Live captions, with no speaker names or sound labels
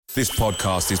This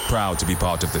podcast is proud to be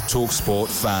part of the TalkSport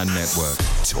Fan Network.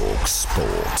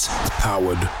 TalkSport.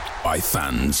 Powered by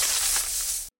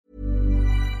fans.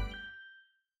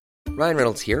 Ryan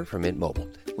Reynolds here from Mint Mobile.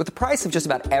 With the price of just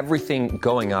about everything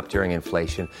going up during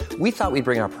inflation, we thought we'd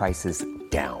bring our prices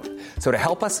down. So to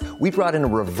help us, we brought in a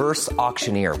reverse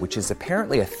auctioneer, which is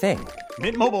apparently a thing.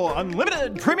 Mint Mobile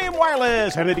Unlimited Premium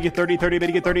Wireless. How to get 30, 30, bit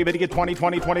to get 30, bit to get 20,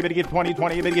 20, 20, bit to get 20,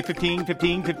 20, bit to get 15,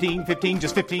 15, 15, 15,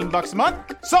 just $15 a month?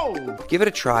 Sold! Give it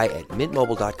a try at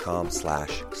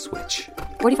mintmobile.com/switch.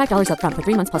 $45 up front for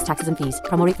 3 months plus taxes and fees.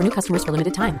 Promo rate for new customers for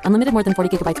limited time. Unlimited more than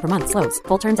 40 gigabytes per month. Slows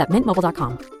full terms at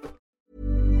mintmobile.com.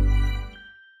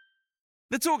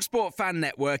 The TalkSport Fan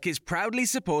Network is proudly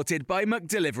supported by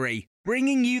McDelivery,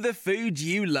 bringing you the food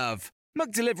you love.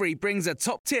 McDelivery brings a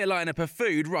top-tier lineup of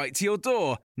food right to your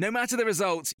door. No matter the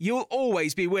result, you'll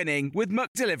always be winning with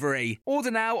McDelivery.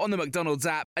 Order now on the McDonald's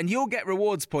app and you'll get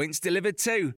rewards points delivered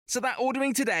too. So that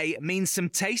ordering today means some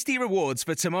tasty rewards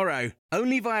for tomorrow.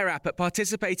 Only via app at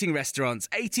participating restaurants.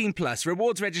 18 plus.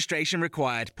 Rewards registration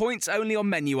required. Points only on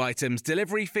menu items.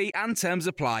 Delivery fee and terms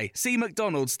apply. See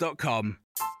mcdonalds.com.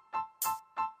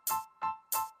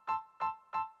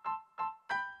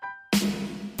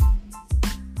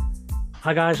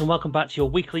 Hi guys, and welcome back to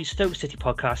your weekly Stoke City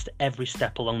podcast, every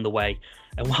step along the way.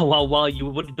 And while you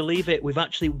wouldn't believe it, we've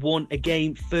actually won a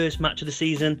game, first match of the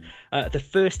season, the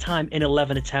first time in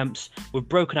 11 attempts. We've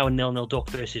broken our 0-0 duck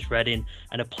versus Reading,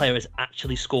 and a player has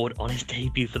actually scored on his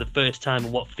debut for the first time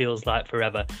in what feels like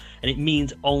forever. And it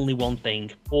means only one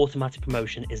thing: automatic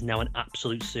promotion is now an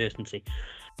absolute certainty.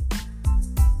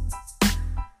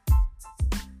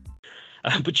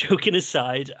 But joking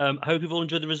aside, I hope you've all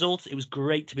enjoyed the results. It was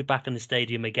great to be back in the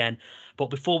stadium again.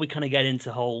 But before we kind of get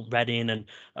into whole Reading and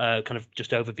kind of just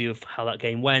overview of how that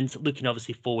game went, looking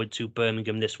obviously forward to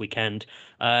Birmingham this weekend.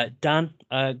 Dan,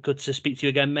 good to speak to you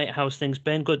again, mate. How's things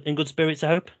been? Good, in good spirits, I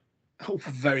hope? Oh,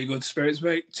 very good spirits,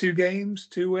 mate. 2 games,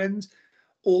 2 wins,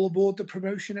 all aboard the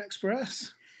Promotion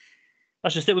Express.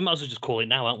 That's just it. We might as well just call it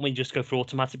now, aren't we? Just go for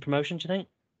automatic promotion, do you think?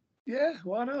 Yeah,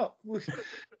 why not? We've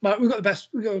got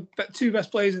the 2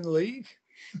 best players in the league.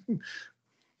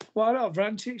 Why not?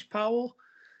 Vrancic, Powell,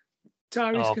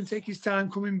 Tyrese can take his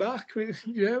time coming back.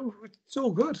 It's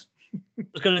all good. I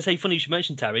was going to say, funny you should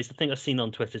mention Tyrese. I think I've seen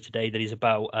on Twitter today that he's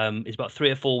about 3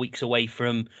 or 4 weeks away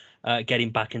from getting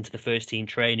back into the first team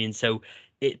training. So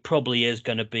it probably is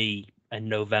going to be a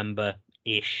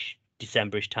November-ish,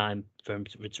 December-ish time for him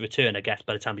to return, I guess,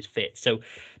 by the time he's fit. So,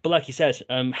 but like he says,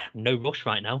 no rush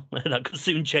right now. That could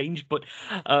soon change, but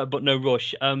no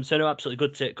rush. So no, absolutely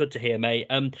good to hear, mate.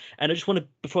 And I just want to,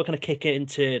 before I kind of kick it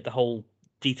into the whole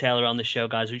detail around the show,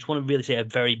 guys, I just want to really say a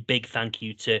very big thank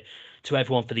you to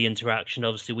everyone for the interaction.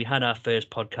 Obviously, we had our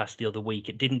first podcast the other week.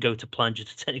 It didn't go to plan due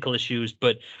to technical issues,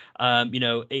 but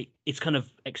it's kind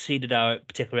of exceeded our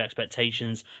particular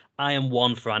expectations. I am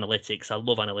one for analytics. I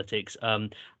love analytics.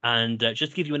 And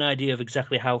just to give you an idea of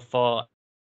exactly how far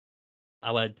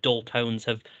our dull tones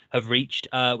have reached.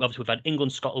 Obviously, we've had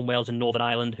England, Scotland, Wales, and Northern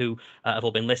Ireland who have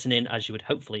all been listening, as you would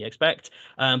hopefully expect.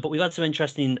 But we've had some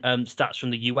interesting stats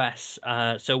from the US.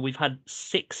 So we've had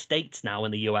 6 states now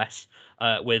in the US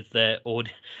with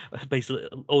basically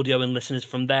audio and listeners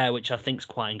from there, which I think is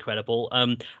quite incredible.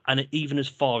 And even as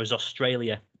far as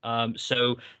Australia.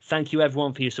 So thank you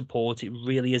everyone for your support. It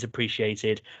really is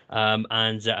appreciated. And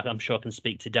I'm sure I can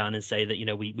speak to Dan and say that,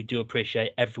 we do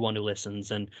appreciate everyone who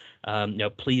listens, and,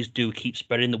 please do keep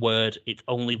spreading the word. It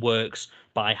only works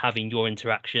by having your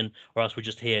interaction, or else we're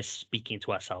just here speaking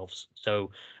to ourselves. So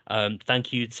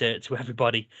thank you to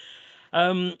everybody.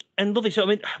 And lovely.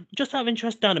 So, just out of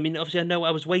interest, Dan, obviously I know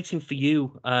I was waiting for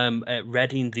you at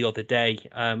Reading the other day.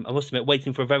 I must admit,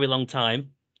 waiting for a very long time.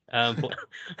 But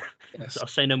yes. I'll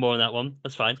say no more on that one.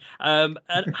 That's fine. And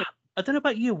I don't know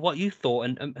about you, what you thought,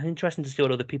 and interesting to see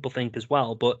what other people think as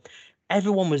well. But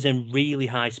everyone was in really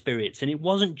high spirits, and it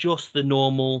wasn't just the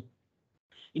normal,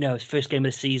 it's first game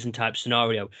of the season type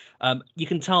scenario. You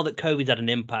can tell that COVID had an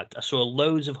impact. I saw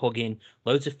loads of hugging,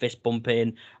 loads of fist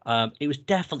bumping. It was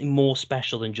definitely more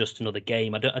special than just another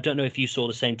game. I don't know if you saw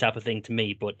the same type of thing to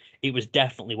me, but it was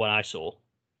definitely what I saw.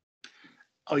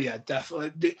 Oh yeah,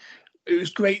 definitely. It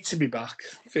was great to be back.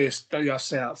 First, I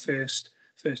say that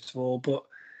first of all, but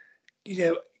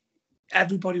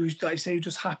everybody was, like I say,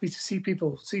 just happy to see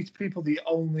people that you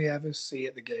only ever see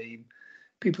at the game.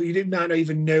 People you might not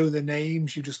even know the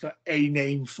names. You just got a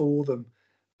name for them,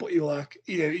 but you're like,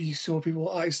 you saw people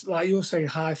like you're saying,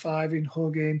 high fiving,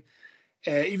 hugging,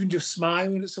 even just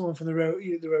smiling at someone from the row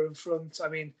in front.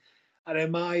 I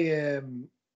know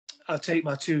I'll take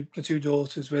my two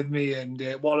daughters with me, and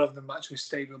one of them actually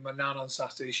stayed with my nan on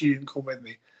Saturday. She didn't come with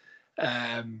me.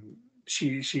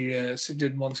 she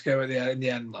didn't want to go in the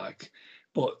end. Like,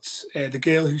 but the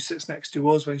girl who sits next to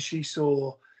us, when she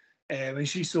saw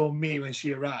me when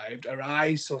she arrived, her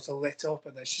eyes sort of lit up,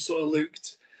 and then she sort of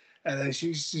looked, and then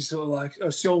she sort of like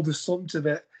her shoulders slumped a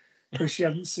bit because she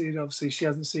hasn't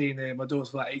seen my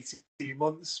daughter for like 18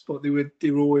 months, but they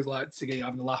were always like together,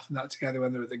 having a laugh and that together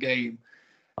when they were at the game.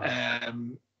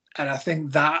 And I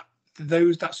think that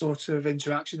sort of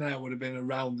interaction there would have been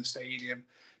around the stadium.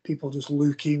 People just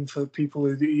looking for people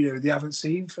who they haven't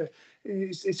seen for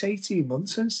it's 18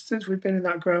 months since we've been in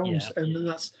that ground,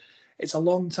 and it's a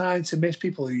long time to miss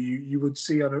people who you would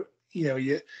see on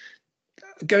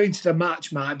going to the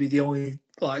match might be the only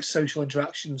like social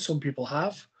interaction some people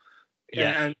have,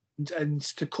 and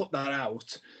to cut that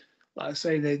out, like I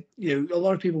say, that a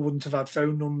lot of people wouldn't have had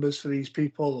phone numbers for these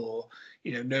people,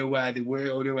 or know where they were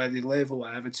or know where they live or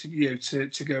whatever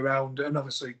to go around. And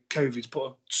obviously COVID's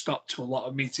put a stop to a lot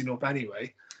of meeting up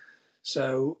anyway.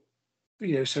 So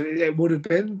so it would have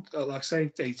been, like I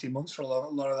say, 18 months for a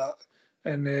lot of that.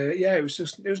 And it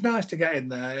was nice to get in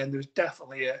there, and there was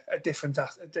definitely a different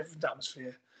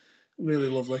atmosphere. Really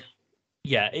lovely.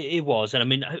 Yeah, it was. And I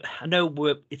mean, I know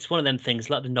it's one of them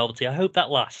things, like the novelty. I hope that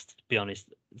lasts, to be honest,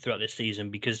 throughout this season,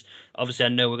 because obviously I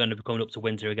know we're going to be coming up to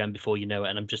winter again before you know it.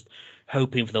 And I'm just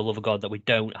hoping, for the love of God, that we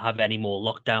don't have any more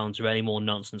lockdowns or any more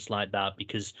nonsense like that,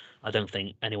 because I don't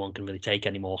think anyone can really take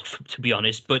any more, to be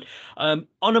honest. But on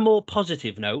a more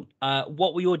positive note,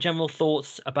 what were your general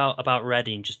thoughts about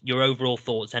Reading? Just your overall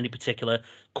thoughts, any particular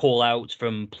call outs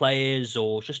from players,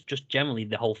 or just generally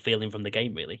the whole feeling from the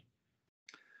game, really?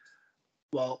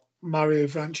 Well, Mario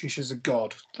Vrancic is a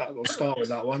god. We'll start with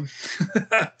that one.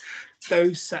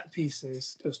 Those set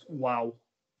pieces, just wow.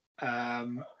 I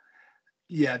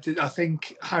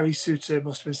think Harry Suter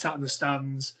must have been sat in the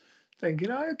stands thinking,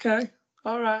 okay,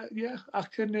 all right, yeah, I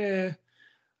can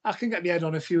get my head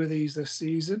on a few of these this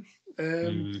season.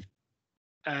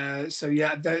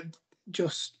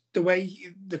 Just the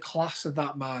way, the class of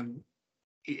that man,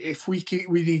 if we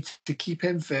need to keep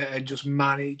him fit and just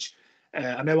manage.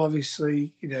 I know,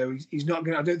 obviously, he's not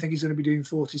going. I don't think he's going to be doing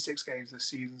 46 games this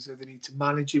season, so they need to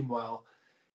manage him well,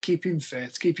 keep him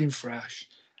fit, keep him fresh,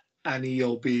 and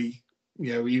he'll be,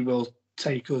 he will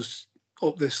take us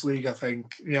up this league. I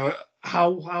think,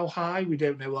 how high we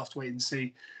don't know. We'll have to wait and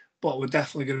see, but we're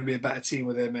definitely going to be a better team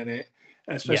with him in it,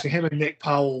 and especially him and Nick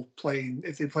Powell playing.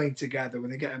 If they're playing together,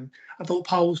 when they get him, I thought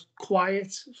Powell was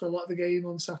quiet for a lot of the game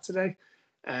on Saturday.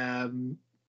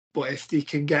 But if they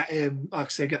can get him, like I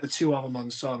say, get the two of them on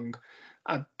song,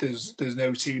 there's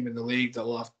no team in the league that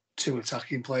will have two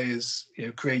attacking players,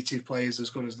 creative players as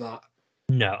good as that.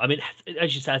 No, I mean,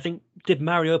 as you said, I think, did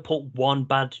Mario put one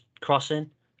bad cross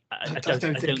in? I don't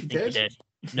think he did.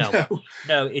 No,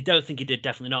 I don't think he did.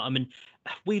 Definitely not. I mean,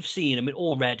 we've seen,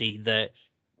 already that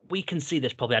we can see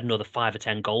this probably add another 5 or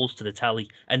 10 goals to the tally.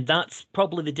 And that's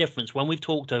probably the difference. When we've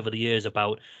talked over the years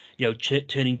about,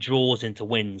 turning draws into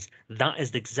wins, that is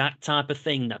the exact type of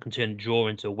thing that can turn a draw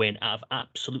into a win out of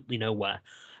absolutely nowhere.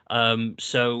 Well,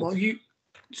 you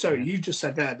just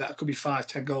said there that could be 5,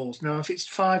 10 goals. Now, if it's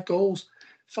 5 goals,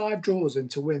 5 draws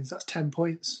into wins, that's 10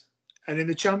 points. And in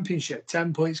the Championship,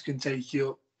 10 points can take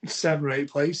you up 7 or 8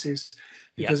 places,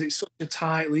 because it's such a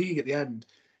tight league at the end.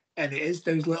 And it is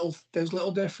those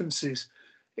little differences.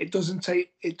 It doesn't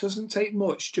take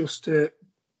much just to,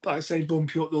 like I say,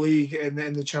 bump you up the league in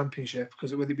the Championship,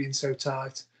 because it would have been so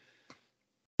tight.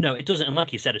 No, it doesn't. And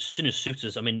like you said, as soon as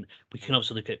Suter's, we can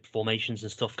obviously look at formations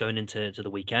and stuff going into the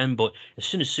weekend, but as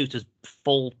soon as Suter's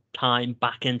full time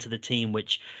back into the team,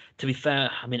 which, to be fair,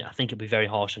 I think it'd be very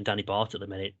harsh on Danny Bart at the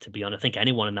minute, to be honest. I think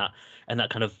anyone in that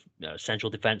kind of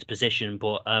central defence position.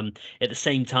 But at the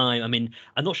same time,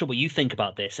 I'm not sure what you think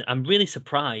about this. I'm really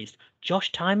surprised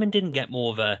Josh Tymon didn't get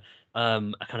more of a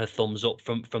kind of thumbs up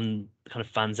from kind of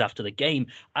fans after the game.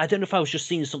 I don't know if I was just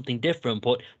seeing something different,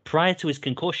 but prior to his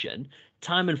concussion,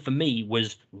 Tymon, for me,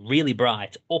 was really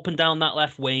bright up and down that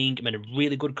left wing. Made a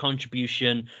really good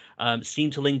contribution.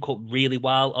 Seemed to link up really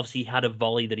well. Obviously, he had a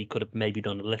volley that he could have maybe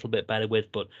done a little bit better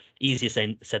with, but easier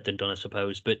said than done, I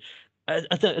suppose. But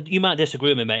you might disagree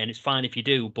with me, mate, and it's fine if you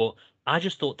do. But I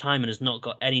just thought Tymon has not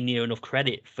got any near enough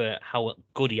credit for how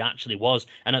good he actually was,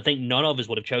 and I think none of us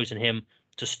would have chosen him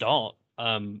to start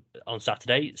on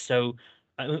Saturday. So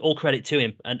all credit to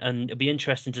him, and it'll be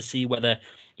interesting to see whether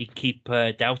he can keep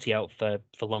Doughty out for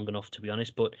long enough, to be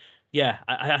honest. But yeah,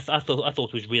 I thought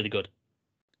it was really good.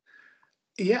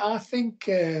 Yeah, I think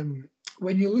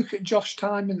when you look at Josh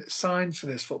Tymon that signed for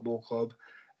this football club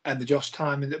and the Josh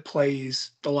Tymon that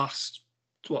plays the last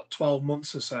 12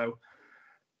 months or so,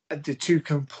 they're two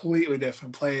completely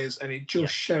different players, and it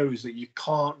just shows that you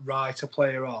can't write a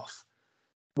player off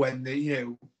when they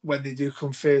do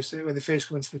come first, when they first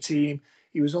come into the team.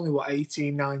 He was only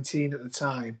 18, 19 at the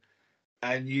time,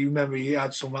 and you remember he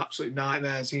had some absolute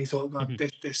nightmares. And you thought, God,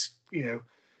 this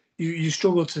you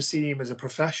struggle to see him as a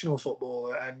professional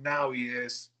footballer, and now he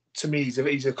is. To me, he's a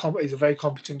very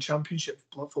competent Championship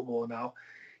footballer now.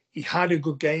 He had a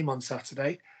good game on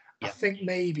Saturday. Yeah. I think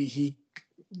maybe he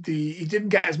didn't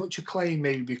get as much acclaim,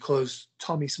 maybe because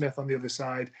Tommy Smith on the other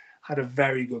side had a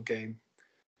very good game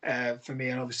for me,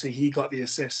 and obviously he got the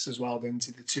assists as well, didn't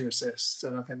he? The 2 assists,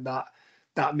 and I think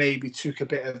that maybe took a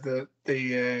bit of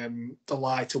the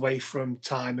light away from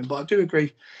Tymon. But I do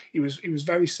agree, he was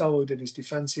very solid in his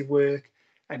defensive work,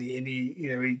 and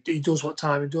he does what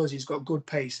Tymon does. He's got good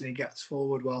pace and he gets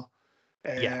forward well.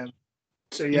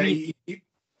 So yeah,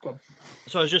 go on.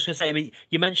 So I was just going to say, I mean,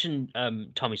 you mentioned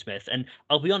Tommy Smith, and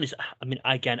I'll be honest, I mean,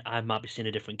 again, I might be seeing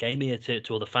a different game here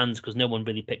to other fans because no one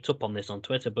really picked up on this on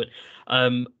Twitter, but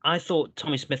I thought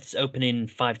Tommy Smith's opening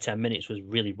 5-10 minutes was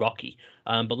really rocky.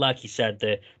 But like you said,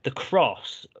 the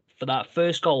cross for that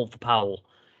first goal for Powell,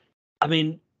 I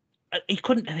mean, he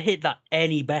couldn't have hit that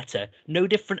any better. No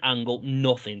different angle,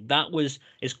 nothing. That was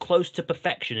as close to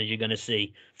perfection as you're going to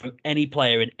see from any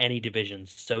player in any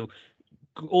divisions. So,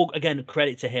 again,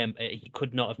 credit to him. He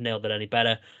could not have nailed it any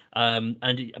better. And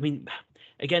I mean,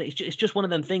 again, it's just one of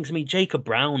them things. I mean, Jacob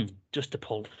Brown, just to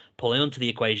pull into the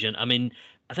equation. I mean,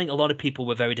 I think a lot of people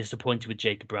were very disappointed with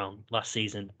Jacob Brown last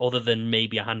season, other than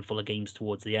maybe a handful of games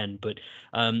towards the end. But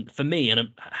for me, and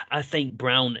I think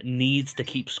Brown needs to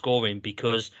keep scoring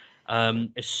because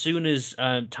as soon as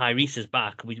Tyrese is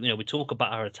back, we talk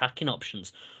about our attacking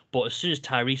options, but as soon as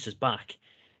Tyrese is back,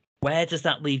 where does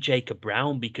that leave Jacob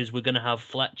Brown? Because we're going to have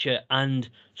Fletcher and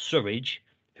Surridge,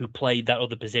 who played that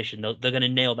other position. They're going to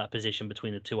nail that position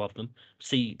between the two of them.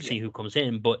 See who comes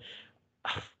in. But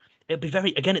it'd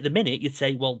be again, at the minute, you'd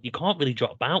say, well, you can't really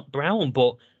drop Brown,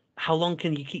 but how long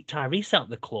can you keep Tyrese out of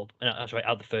the club? That's right,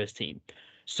 out of the first team.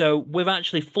 So we're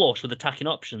actually flush with attacking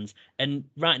options. And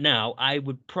right now, I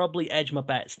would probably edge my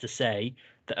bets to say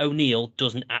that O'Neill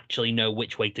doesn't actually know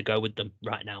which way to go with them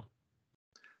right now.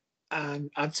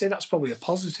 And I'd say that's probably a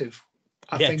positive.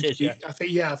 I think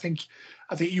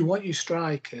you want your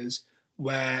strikers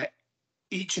where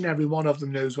each and every one of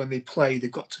them knows when they play they've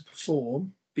got to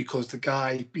perform because the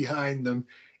guy behind them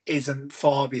isn't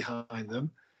far behind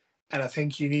them. And I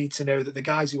think you need to know that the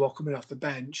guys who are coming off the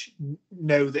bench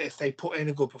know that if they put in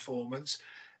a good performance,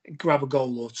 grab a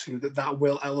goal or two, that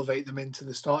will elevate them into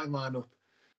the starting lineup.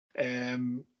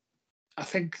 I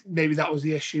think maybe that was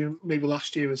the issue. Maybe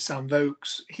last year with Sam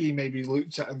Vokes, he maybe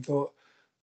looked at and thought,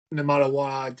 no matter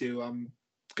what I do, I'm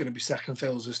going to be second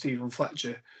fiddle to Stephen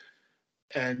Fletcher,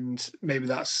 and maybe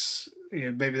that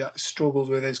struggled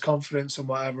with his confidence and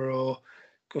whatever, or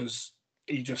because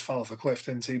he just fell off a cliff,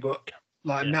 didn't he? But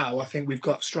now, I think we've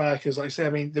got strikers. Like I say, I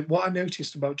mean, what I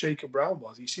noticed about Jacob Brown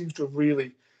was he seems to have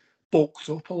really bulked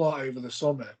up a lot over the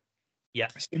summer. Yeah,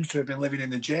 he seems to have been living in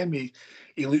the gym. He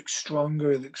looks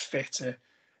stronger, he looks fitter,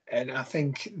 and I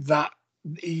think that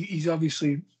he's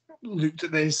obviously looked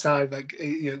at this side,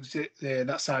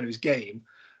 that side of his game,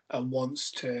 and wants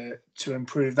to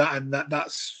improve that, and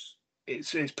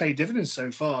it's paid dividends so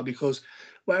far. Because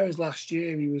whereas last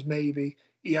year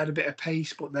he had a bit of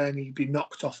pace, but then he'd be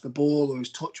knocked off the ball or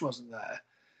his touch wasn't there,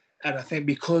 and I think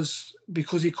because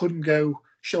he couldn't go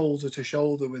shoulder to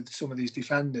shoulder with some of these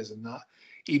defenders and that.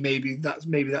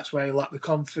 That's where he lacked the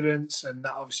confidence, and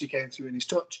that obviously came through in his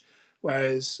touch.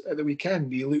 Whereas at the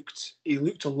weekend, he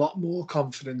looked a lot more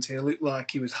confident. He looked like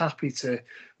he was happy to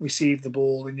receive the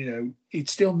ball, and he'd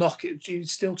still knock it. He'd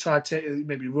still try to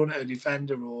maybe run at a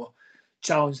defender or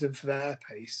challenge them for their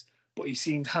pace. But he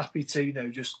seemed happy to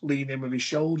just lean in with his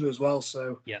shoulder as well.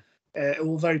 So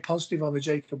all very positive on the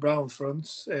Jacob Brown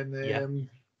front. And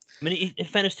I mean, in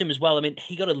fairness to him as well, I mean,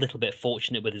 he got a little bit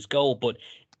fortunate with his goal, but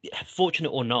fortunate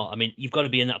or not, I mean, you've got to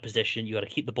be in that position. You've got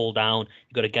to keep the ball down.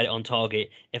 You've got to get it on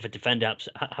target. If a defender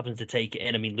happens to take it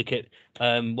in, I mean, look at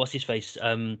what's his face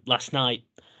last night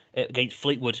against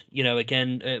Fleetwood.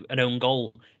 Again, an own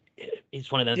goal.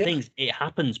 It's one of those things. It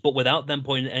happens, but without them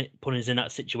putting us in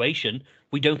that situation,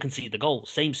 we don't concede the goal.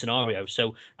 Same scenario.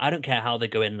 So I don't care how they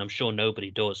go in, and I'm sure nobody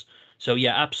does. So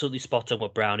yeah, absolutely spot on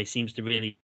with Brown. He seems to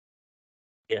really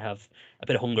have a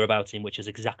bit of hunger about him, which is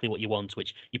exactly what you want,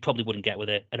 which you probably wouldn't get with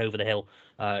an over-the-hill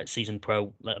seasoned pro.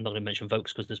 I'm not going to mention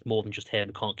Vokes because there's more than just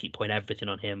him. Can't keep putting everything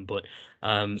on him. But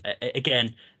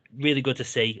again, really good to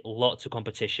see. Lots of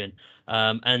competition.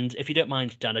 And if you don't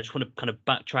mind, Dan, I just want to kind of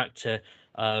backtrack to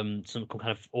some kind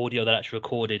of audio that I actually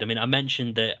recorded. I mean, I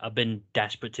mentioned that I've been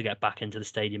desperate to get back into the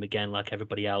stadium again, like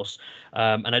everybody else.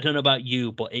 And I don't know about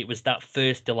you, but it was that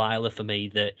first Delilah for me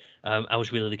that I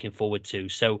was really looking forward to.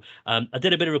 So I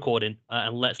did a bit of recording,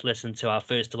 and let's listen to our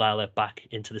first Delilah back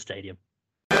into the stadium.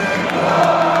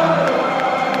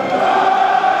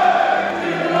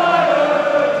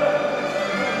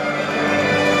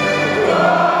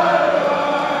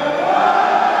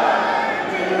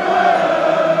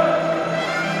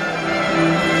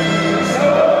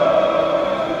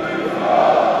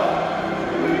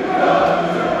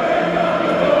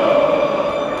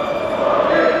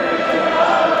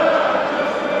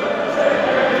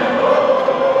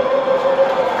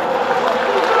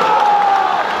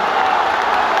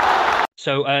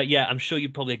 So yeah, I'm sure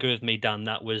you'd probably agree with me, Dan.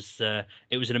 That was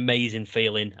it was an amazing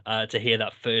feeling to hear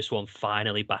that first one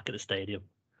finally back at the stadium.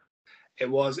 It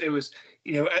was,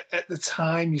 at the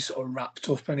time you sort of wrapped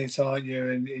up in it, aren't you?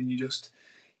 And you just,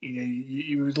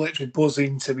 you were literally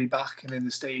buzzing to be back and in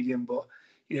the stadium. But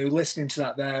listening to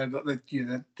that there, but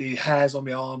the hairs on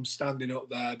my arms standing up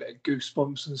there, a bit of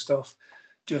goosebumps and stuff.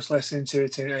 Just listening to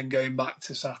it and going back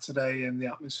to Saturday and the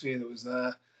atmosphere that was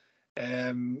there.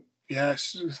 Yeah,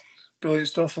 it's brilliant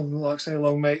stuff, and like I say,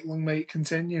 long may it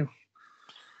continue.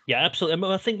 Yeah, absolutely. I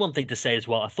mean, I think one thing to say as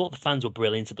well, I thought the fans were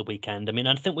brilliant at the weekend. I mean,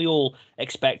 I think we all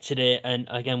expected it. And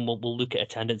again, we'll look at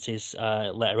attendances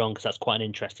later on because that's quite an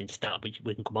interesting stat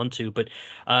we can come on to. But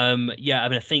yeah, I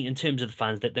mean, I think in terms of the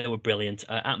fans, that they were brilliant.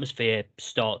 Atmosphere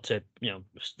start to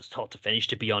finish,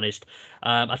 to be honest.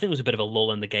 I think there was a bit of a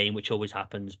lull in the game, which always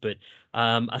happens. But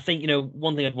I think,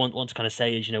 one thing I'd want to kind of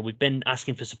say is, we've been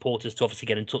asking for supporters to obviously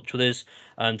get in touch with us,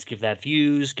 to give their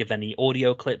views, give any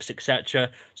audio clips,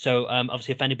 etc. So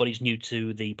obviously, if anybody's new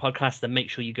to the podcast, then make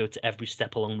sure you go to Every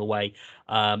Step Along the Way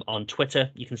on Twitter.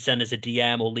 You can send us a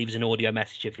DM or leave us an audio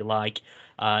message if you like.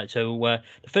 So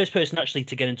the first person actually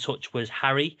to get in touch was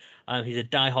Harry. He's a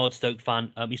diehard Stoke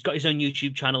fan. He's got his own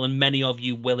YouTube channel, and many of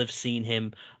you will have seen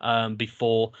him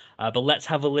before. But let's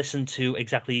have a listen to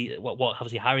exactly what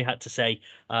obviously Harry had to say.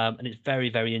 And it's very,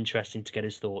 very interesting to get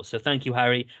his thoughts. So thank you,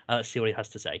 Harry. Let's see what he has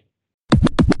to say.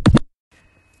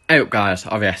 Hey up guys,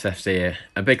 RVSFC here.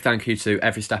 A big thank you to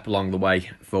Every Step Along the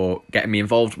Way for getting me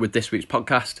involved with this week's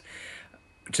podcast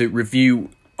to review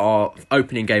our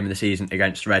opening game of the season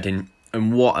against Reading,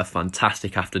 and what a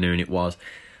fantastic afternoon it was.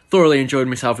 Thoroughly enjoyed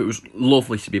myself. It was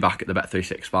lovely to be back at the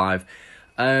Bet365.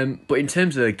 But in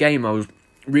terms of the game, I was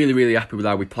really, really happy with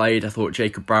how we played. I thought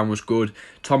Jacob Brown was good.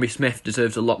 Tommy Smith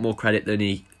deserves a lot more credit than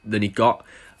he got.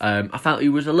 I felt he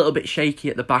was a little bit shaky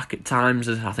at the back at times,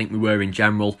 as I think we were in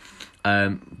general.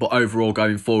 But overall,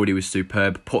 going forward, he was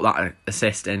superb. Put that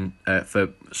assist in for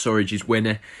Surridge's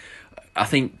winner. I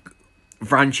think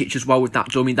Vrancic as well with that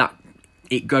dummy, that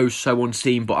it goes so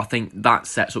unseen, but I think that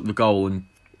sets up the goal. And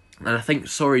I think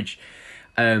Surridge,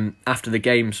 after the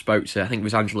game, spoke to, I think it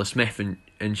was Angela Smith,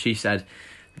 and she said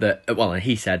that,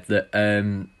 he said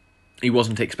that he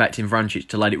wasn't expecting Vrancic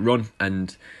to let it run,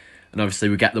 and obviously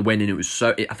we get the win, and it was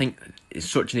I think it's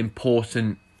such an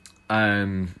important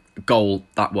goal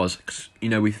that was, because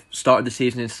we've started the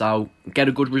season in style, get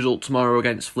a good result tomorrow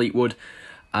against Fleetwood,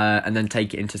 and then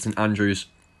take it into St Andrews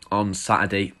on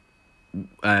Saturday,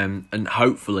 and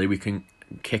hopefully we can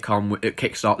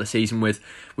kickstart the season with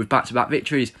back-to-back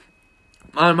victories.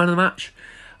 Man of the match,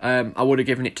 I would have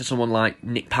given it to someone like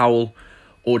Nick Powell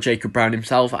or Jacob Brown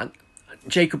himself.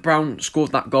 Jacob Brown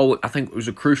scored that goal. I think it was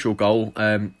a crucial goal.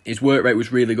 His work rate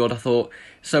was really good, I thought.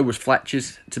 So was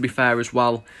Fletcher's, to be fair, as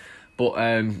well. But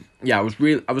yeah,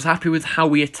 I was happy with how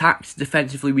we attacked.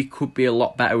 Defensively, we could be a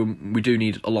lot better. We do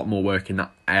need a lot more work in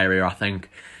that area, I think.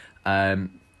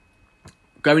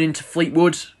 Going into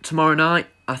Fleetwood tomorrow night,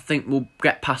 I think we'll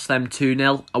get past them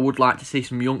 2-0. I would like to see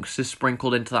some youngsters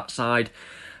sprinkled into that side.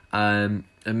 And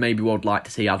maybe would like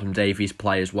to see Adam Davies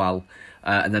play as well.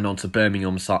 And then on to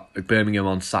Birmingham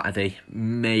on Saturday.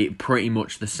 Pretty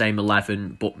much the same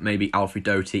 11, but maybe Alfie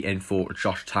Doty in for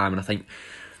Josh Tymon. I think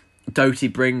Doty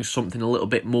brings something a little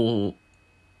bit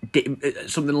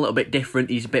different.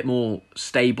 He's a bit more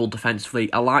stable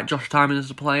defensively. I like Josh Tymon as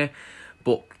a player,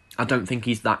 but I don't think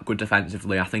he's that good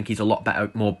defensively. I think he's a lot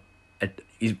better,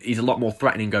 he's a lot more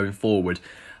threatening going forward.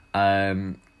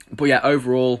 But yeah,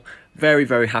 overall, very,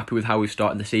 very happy with how we've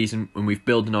started the season, and we've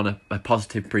building on a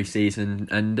positive pre-season.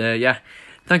 And yeah,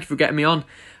 thank you for getting me on.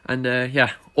 And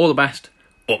yeah, all the best.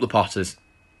 Up the Potters.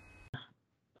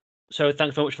 So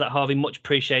thanks very much for that, Harvey. Much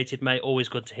appreciated, mate. Always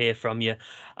good to hear from you.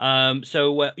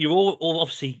 So you're all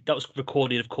obviously, that was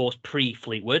recorded, of course,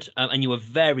 pre-Fleetwood, and you were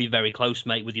very, very close,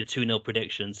 mate, with your 2-0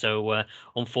 prediction. So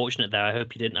unfortunate there. I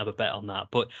hope you didn't have a bet on that.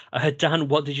 But Dan,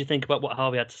 what did you think about what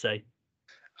Harvey had to say?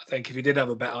 I think if you did have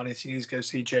a bet on it, you need to go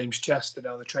see James Chester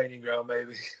down the training ground,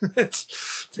 maybe.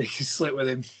 Take a slip with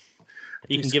him.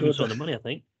 You can give him some of the money, I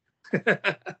think.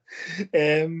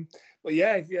 But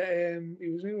yeah, he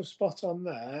was spot on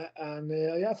there,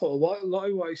 and I thought a lot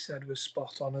of what he said was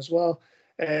spot on as well.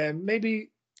 Maybe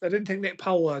I didn't think Nick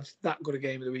Powell had that good a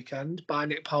game of the weekend by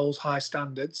Nick Powell's high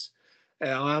standards.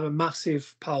 I'm a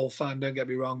massive Powell fan, don't get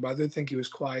me wrong, but I don't think he was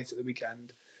quiet at the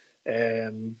weekend.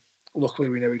 Luckily,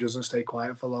 we know he doesn't stay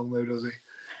quiet for long, though, does he?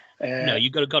 No, you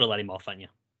got to let him off, haven't you?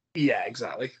 Yeah,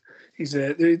 exactly. He's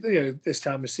this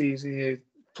time of season,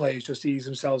 players just ease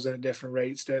themselves in at different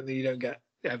rates, don't they? You don't get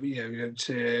you don't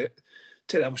take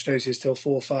that much notice till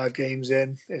 4 or 5 games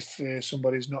in if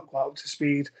somebody's not quite up to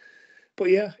speed. But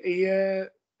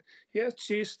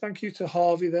cheers. Thank you to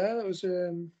Harvey there. That was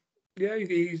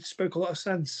he spoke a lot of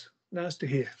sense. Nice to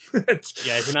hear.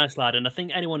 Yeah, he's a nice lad, and I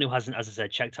think anyone who hasn't, as I said,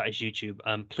 checked out his YouTube,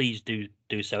 please do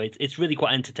so. It's really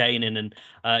quite entertaining and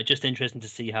just interesting to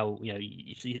see how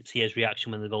you see his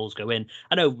reaction when the goals go in.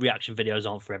 I know reaction videos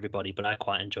aren't for everybody, but I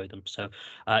quite enjoy them. So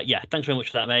thanks very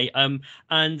much for that, mate.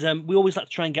 And we always like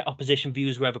to try and get opposition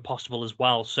views wherever possible as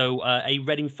well. So a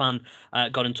Reading fan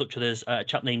got in touch with us, a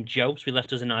chap named Joe. So he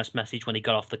left us a nice message when he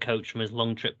got off the coach from his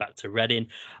long trip back to Reading.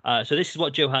 So this is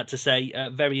what Joe had to say.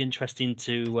 Very interesting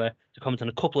to comment on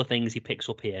a couple of things he picks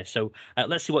up here. So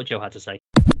let's see what Joe had to say.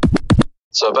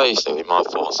 So basically, my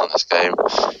thoughts on this game.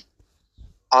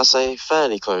 I say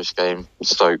fairly close game.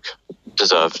 Stoke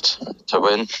deserved to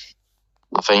win.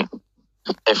 I think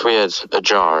if we had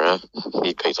Ajara,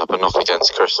 he picked up a knock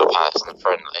against Crystal Palace in the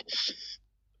friendly,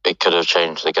 it could have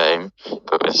changed the game.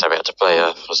 But instead we had to play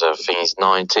I think he's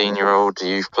 19-year-old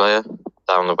youth player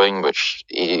down the wing, which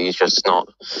he's just not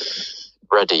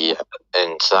ready yet.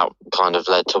 And that kind of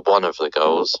led to one of the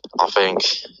goals. I think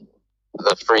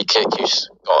the free kick you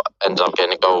ended up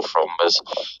getting a goal from was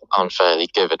unfairly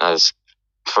given, as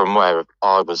from where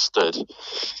I was stood,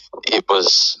 it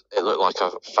looked like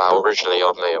a foul originally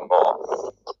on Liam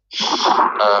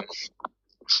Moore.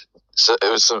 So it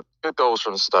was some good goals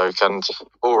from Stoke and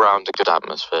all round a good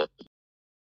atmosphere.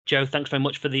 Joe, thanks very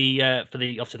much for the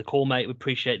obviously the call, mate. We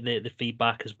appreciate the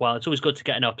feedback as well. It's always good to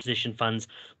get an opposition fans'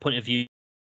 point of view,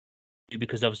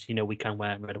 because obviously we can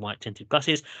wear red and white tinted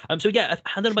glasses. I don't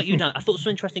know about you, Dan. I thought some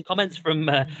interesting comments from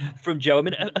Joe. I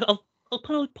mean, I'll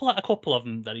pull out a couple of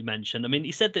them that he mentioned. I mean,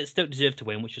 he said that Stoke deserved to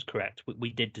win, which is correct.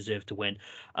 We did deserve to win,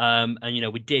 and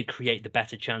we did create the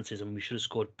better chances, and we should have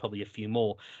scored probably a few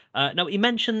more. Now he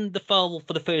mentioned the foul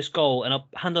for the first goal, and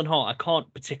hand on heart, I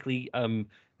can't particularly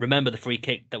remember the free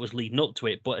kick that was leading up to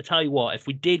it. But I tell you what, if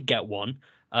we did get one,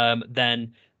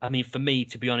 then I mean, for me,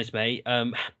 to be honest, mate.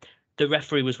 The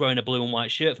referee was wearing a blue and white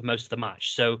shirt for most of the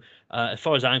match. So as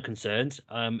far as I'm concerned,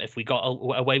 if we got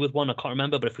away with one, I can't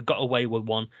remember, but if we got away with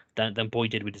one, then boy,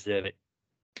 did we deserve it.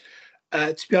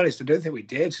 To be honest, I don't think we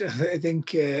did. I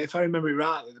think, if I remember it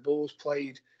rightly, the ball was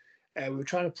played, we were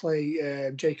trying to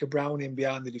play Jacob Brown in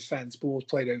behind the defence. Ball was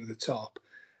played over the top.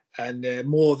 And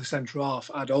Moore, the centre half,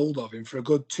 had hold of him for a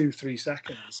good 2-3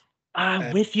 seconds.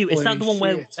 I'm with you. Is that the one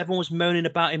where everyone was moaning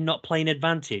about him not playing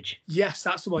advantage? Yes,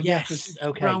 that's the one. Yes, yeah,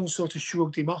 okay. Brown sort of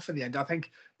shrugged him off in the end. I think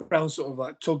Brown sort of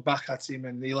like tugged back at him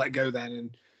and he let go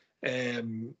then,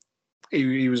 and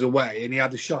he was away and he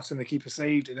had the shot and the keeper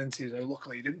saved it. And so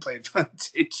luckily he didn't play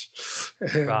advantage.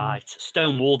 Right,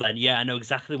 Stonewall then. Yeah, I know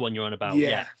exactly the one you're on about.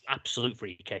 Yeah, absolute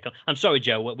free kick. I'm sorry,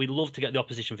 Joe. We'd love to get the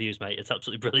opposition views, mate. It's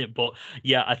absolutely brilliant. But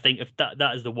yeah, I think if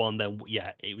that is the one, then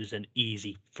yeah, it was an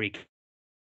easy free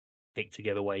kick to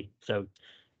give away. So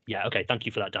yeah, okay, thank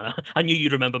you for that, Dan. I knew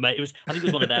you'd remember, mate. I think it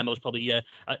was one of them. I was probably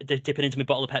dipping into my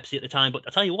bottle of Pepsi at the time. But I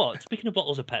tell you what, speaking of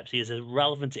bottles of Pepsi, as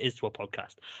relevant it is to our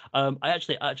podcast, I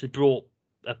actually brought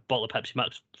a bottle of Pepsi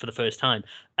Max for the first time,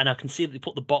 and I can see that they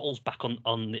put the bottles back on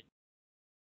the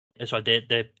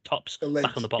tops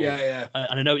back on the bottles. Yeah.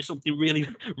 And I know it's something really,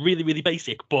 really, really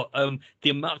basic, but the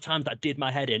amount of times that did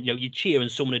my head in, you cheer and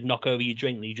someone would knock over your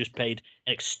drink that you just paid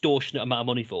an extortionate amount of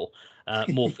money for,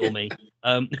 more for me.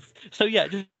 So yeah,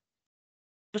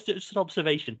 just an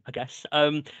observation, I guess.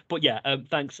 But yeah,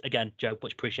 thanks again, Joe.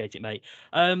 Much appreciate it, mate.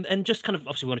 And just kind of,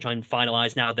 obviously, we want to try and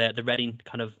finalise now the Reading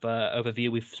kind of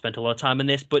overview. We've spent a lot of time on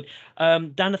this, but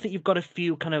Dan, I think you've got a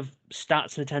few kind of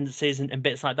stats and attendances and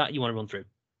bits like that you want to run through.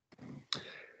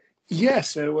 Yeah,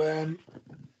 so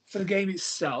for the game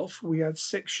itself, we had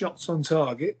 6 shots on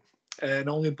target, and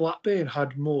only Blackburn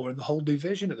had more in the whole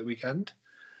division at the weekend.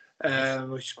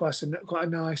 which is quite a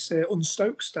nice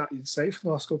unstoked stat, you'd say, for the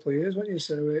last couple of years, wouldn't you?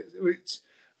 So it's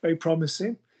very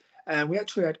promising. And we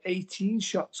actually had 18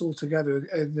 shots altogether.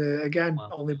 And again,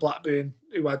 only Blackburn,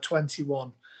 who had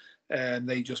 21, and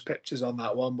they just pipped us on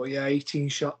that one. But yeah, 18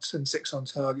 shots and 6 on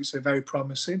target, so very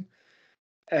promising.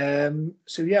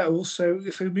 So yeah, also,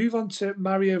 if we move on to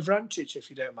Mario Vrancic, if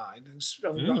you don't mind, and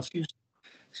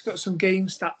he's got some game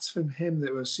stats from him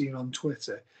that we've seen on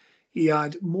Twitter. He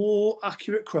had more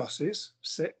accurate crosses,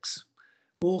 6,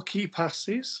 more key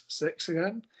passes, 6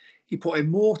 again. He put in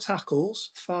more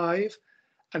tackles, 5,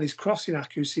 and his crossing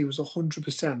accuracy was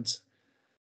 100%.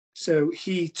 So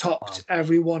he topped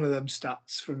every one of them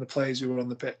stats from the players who were on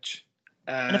the pitch.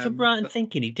 And if I'm right in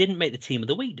thinking, he didn't make the team of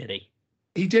the week, did he?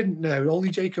 He didn't, no. Only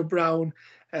Jacob Brown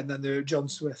and then John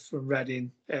Smith from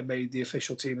Reading made the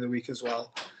official team of the week as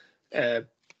well.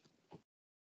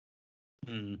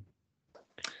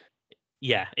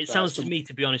 Yeah, it sounds to me,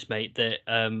 to be honest, mate, that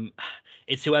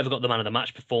it's whoever got the man of the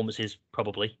match performances,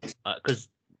 probably, because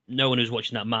no one who's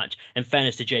watching that match. In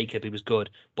fairness to Jacob, he was good,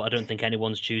 but I don't think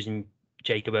anyone's choosing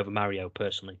Jacob over Mario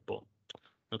personally. But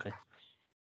okay.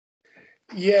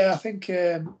 Yeah, I think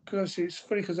because it's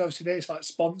funny because obviously it's like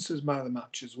sponsors man of the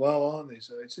match as well, aren't they?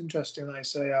 So it's interesting, like I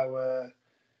say, how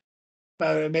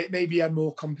maybe had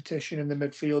more competition in the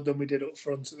midfield than we did up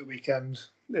front at the weekend.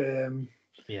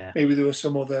 Maybe there were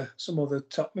some other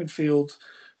top midfield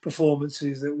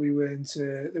performances that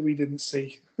we didn't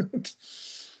see.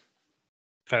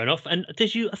 Fair enough. And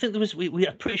did you? I think there was. We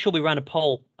are pretty sure we ran a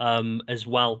poll as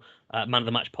well, man of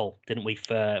the match poll, didn't we?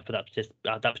 For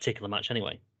that particular match,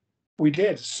 anyway. We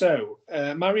did. So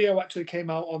Mario actually came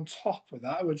out on top with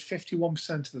that with 51%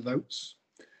 of the votes.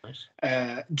 Nice.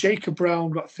 Jacob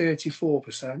Brown got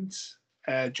 34%.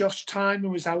 Josh Tymer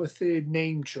was our third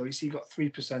name choice. He got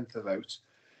 3% of the vote.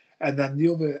 And then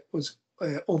the other was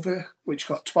other, which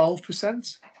got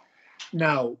 12%.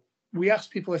 Now, we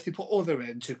asked people if they put other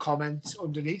in to comment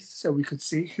underneath so we could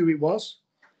see who it was,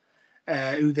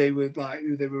 who they were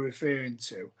referring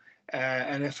to.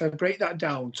 And if I break that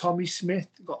down, Tommy Smith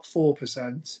got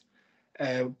 4%,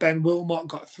 Ben Wilmot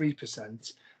got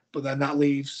 3%, but then that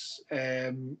leaves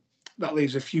a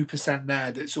few percent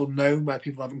there that's unknown where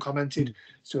people haven't commented.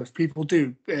 So if people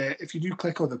do, if you do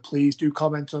click other, please do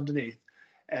comment underneath,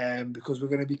 because we're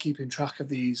going to be keeping track of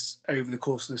these over the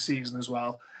course of the season as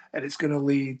well, and it's going to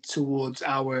lead towards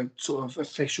our sort of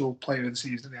official player of the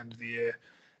season at the end of the year.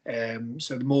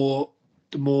 So the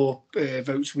more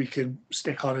votes we can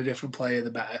stick on a different player, the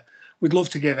better. We'd love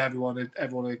to give everyone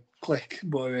a click,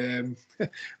 but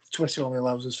Twitter only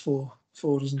allows us four,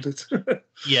 doesn't it?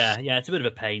 yeah, it's a bit of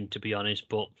a pain, to be honest,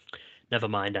 but never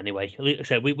mind anyway. Like I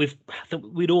said,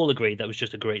 we'd all agreed that was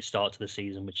just a great start to the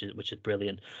season, which is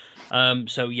brilliant.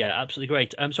 So yeah, absolutely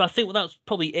great. So I think that's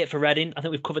probably it for Reading. I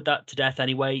think we've covered that to death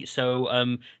anyway. So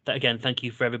that again, thank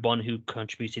you for everyone who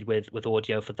contributed with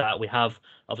audio for that. We have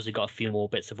obviously got a few more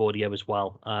bits of audio as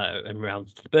well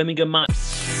around the Birmingham match.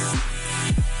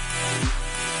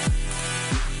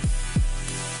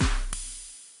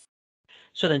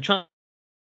 So then transfer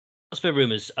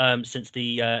rumours since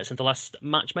the last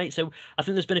match, mate. So I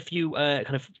think there's been a few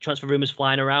kind of transfer rumours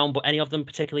flying around, but any of them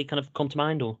particularly kind of come to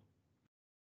mind, or?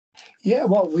 Yeah,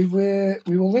 well, we were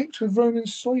linked with Roman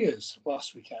Sawyers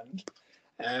last weekend,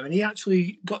 and he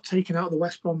actually got taken out of the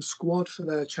West Brom squad for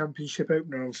their Championship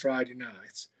opener on Friday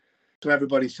night. So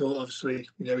everybody thought, obviously,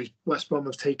 West Brom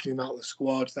have taken him out of the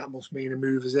squad. That must mean a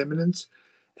move is imminent.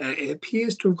 It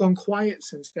appears to have gone quiet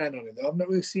since then on it, though. I've not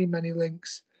really seen many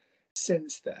links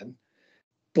since then.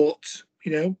 But,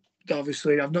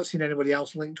 obviously I've not seen anybody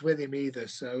else linked with him either.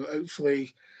 So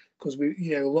hopefully, because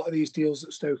a lot of these deals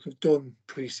that Stoke have done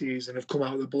pre-season have come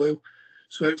out of the blue.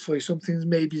 So hopefully something's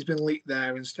maybe been leaked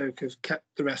there and Stoke have kept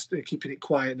the rest, they're keeping it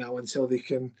quiet now until they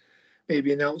can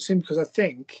maybe announce him. Because I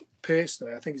think he's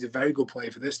a very good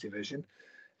player for this division.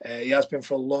 He has been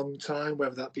for a long time,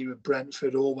 whether that be with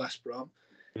Brentford or West Brom.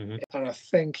 Mm-hmm. And I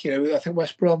think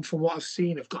West Brom, from what I've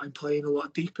seen, have got him playing a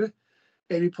lot deeper.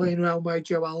 Maybe playing around where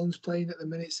Joe Allen's playing at the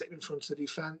minute, sitting in front of the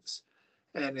defence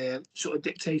and sort of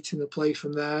dictating the play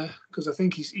from there. Because I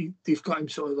think they've got him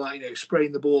sort of like,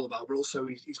 spraying the ball about, but also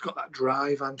he's got that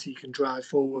drive and he can drive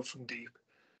forward from deep.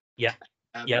 Yeah,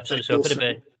 absolutely. So a bit of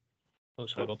a... Oh,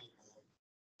 sorry, Bob.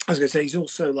 I was going to say, he's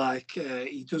also like,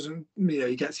 he doesn't,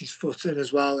 he gets his foot in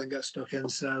as well and gets stuck in.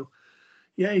 So,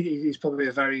 yeah, he's probably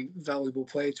a very valuable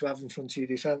player to have in front of your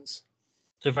defence.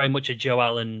 So very much a Joe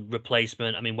Allen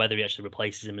replacement. I mean, whether he actually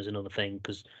replaces him is another thing,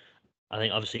 because I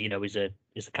think obviously he's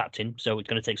the captain, so it's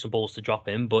going to take some balls to drop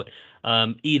him. But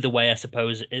either way, I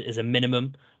suppose as a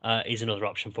minimum, is another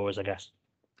option for us, I guess.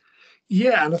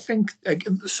 Yeah, and I think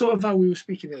sort of how we were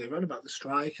speaking earlier on about the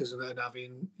strikers and then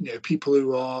having people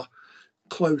who are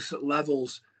close at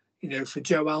levels. For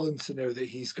Joe Allen to know that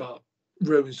he's got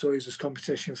Rowan Sawyers as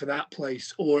competition for that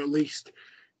place, or at least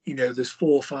there's 4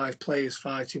 or 5 players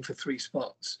fighting for 3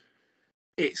 spots.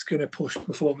 It's going to push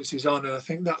performances on, and I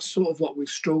think that's sort of what we've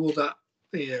struggled at.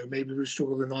 Maybe we've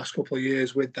struggled in the last couple of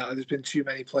years with that. There's been too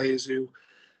many players who,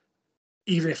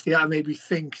 even if they are, maybe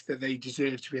think that they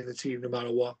deserve to be in the team no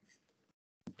matter what.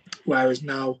 Whereas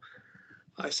now,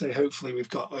 like I say, hopefully we've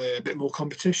got a bit more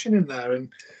competition in there. And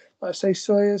like I say,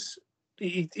 Sawyers,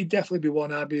 he'd definitely be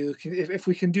one I'd be looking. If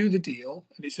we can do the deal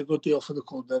and it's a good deal for the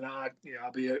club, then I'd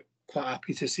be quite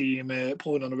happy to see him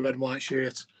pulling on a red and white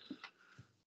shirt.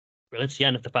 Brilliant. Yeah,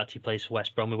 and if the fact he plays for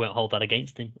West Brom, we won't hold that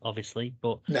against him, obviously.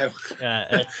 But no,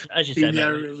 as you said, the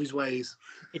error of his ways.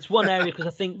 It's one area because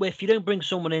I think if you don't bring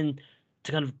someone in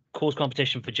to kind of cause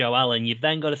competition for Joe Allen, you've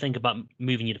then got to think about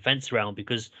moving your defence around,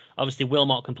 because obviously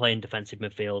Wilmot can play in defensive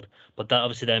midfield, but that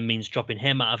obviously then means dropping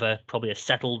him out of probably a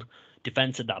settled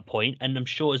defence at that point. And I'm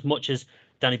sure as much as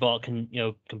Danny Batth can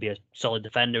be a solid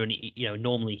defender, and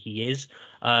normally he is,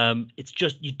 it's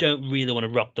just you don't really want to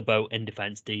rock the boat in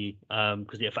defence, do you?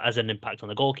 Because it has an impact on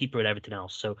the goalkeeper and everything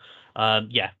else. So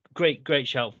great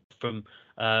shout from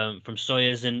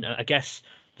Sawyers. And I guess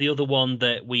the other one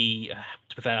that to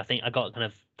be fair, I think I got kind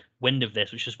of wind of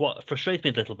this, which is what frustrates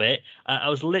me a little bit. I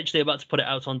was literally about to put it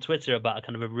out on Twitter about a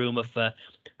kind of a rumour for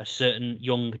a certain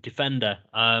young defender,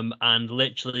 and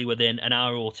literally within an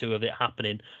hour or two of it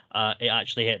happening, it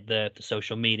actually hit the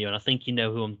social media, and I think you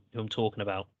know who I'm talking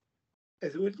about.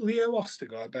 Is it with Leo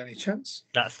Ostergaard by any chance?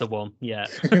 That's the one, yeah.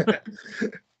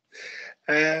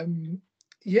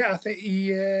 Yeah, I think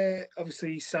he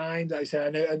obviously signed. Like I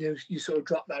said, I know you sort of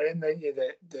dropped that in, didn't you?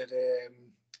 That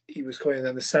he was coming,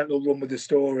 and the Sentinel run with the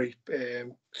story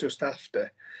just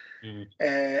after.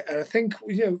 And I think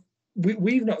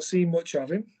we've not seen much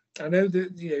of him. I know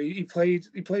that he played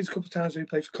a couple of times when he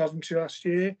played for Coventry last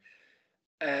year,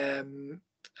 and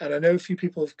I know a few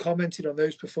people have commented on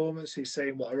those performances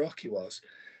saying what a rock he was.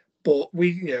 But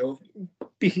we,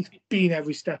 being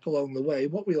every step along the way,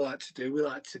 what we like to do, we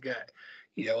like to get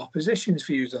opposition's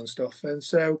views on stuff. And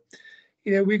so,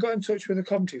 we got in touch with a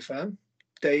Coventry fan,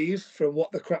 Dave from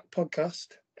What the Crack podcast,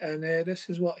 and this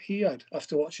is what he had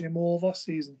after watching him all last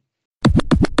season.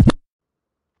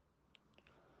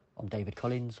 I'm David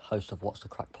Collins, host of What's the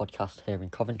Crack podcast here in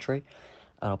Coventry,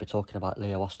 and I'll be talking about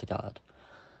Leo Ostergaard.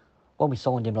 When we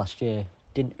signed him last year,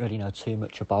 didn't really know too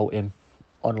much about him.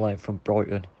 On loan from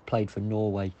Brighton, played for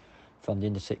Norway from the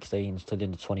under-16s to the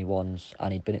under-21s,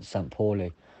 and he'd been at St.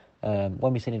 Pauli.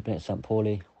 When we seen he'd been at St.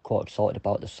 Pauli, quite excited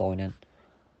about the signing.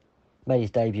 Made his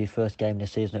debut first game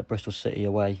this season at Bristol City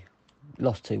away.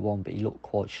 Lost 2-1, but he looked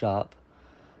quite sharp.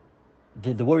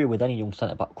 The worry with any young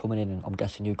centre-back coming in, and I'm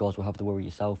guessing you guys will have the worry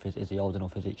yourself, is he old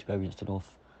enough, is he experienced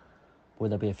enough? Will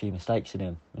there be a few mistakes in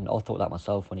him? And I thought that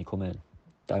myself when he come in.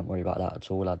 Don't worry about that at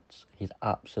all, lads. He's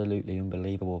absolutely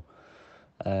unbelievable.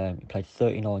 He played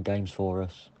 39 games for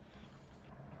us.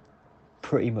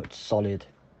 Pretty much solid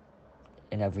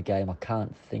in every game. I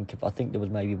think there was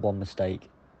maybe one mistake,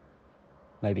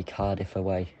 maybe Cardiff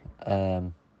away.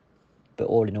 But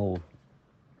all in all,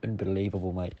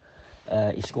 unbelievable, mate.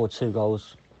 He scored 2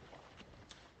 goals.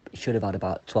 He should have had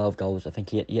about 12 goals. I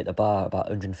think he hit the bar about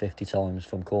 150 times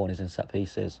from corners and set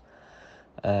pieces.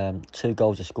 2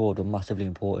 goals he scored were massively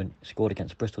important. He scored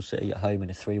against Bristol City at home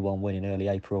in a 3-1 win in early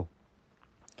April.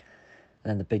 And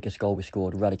then the biggest goal we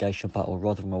scored, relegation battle,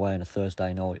 Rotherham away on a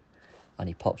Thursday night, and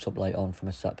he pops up late on from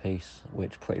a set piece,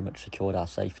 which pretty much secured our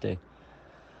safety.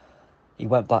 He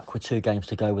went back with 2 games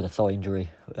to go with a thigh injury,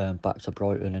 back to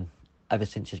Brighton, and ever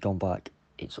since he's gone back,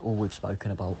 it's all we've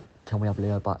spoken about. Can we have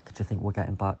Leo back? Do you think we're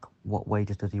getting back? What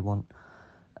wages does he want?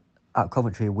 At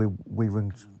Coventry, we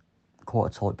run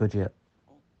quite a tight budget.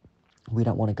 We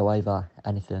don't want to go over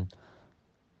anything,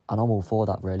 and I'm all for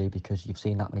that really, because you've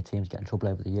seen that many teams get in trouble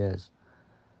over the years.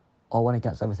 I went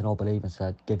against everything I believe and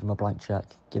said, give him a blank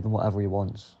cheque, give him whatever he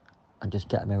wants, and just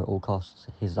get him here at all costs.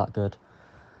 He's that good.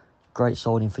 Great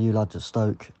signing for you lads at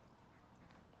Stoke.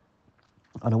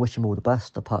 And I wish him all the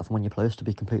best, apart from when you play us, to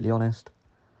be completely honest.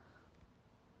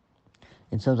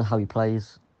 In terms of how he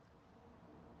plays,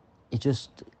 he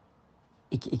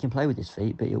can play with his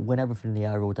feet, but he'll win everything in the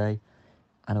air all day,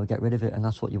 and he'll get rid of it, and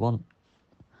that's what you want.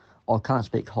 I can't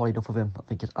speak highly enough of him. I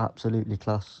think he's absolutely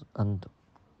class, and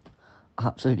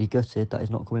absolutely gutted that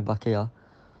he's not coming back here,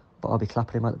 but I'll be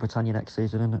clapping him at the Britannia next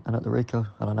season and at the Ricoh.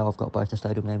 And I know I've got both the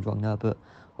stadium names wrong now, but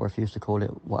I refuse to call it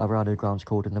whatever our new ground's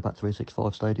called in the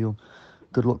Bet365 stadium.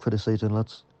 Good luck for the season,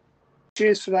 lads.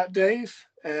 Cheers for that, Dave.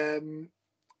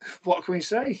 what can we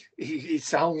say? He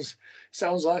sounds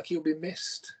like he'll be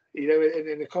missed, in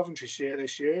the Coventry shirt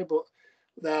this year. But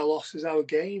their loss is our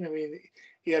gain. I mean,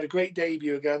 he had a great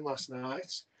debut again last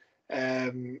night.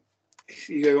 Got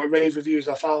rave reviews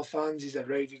off our fans. He's had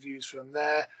rave reviews from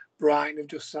there. Brighton have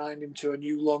just signed him to a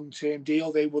new long-term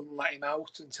deal. They wouldn't let him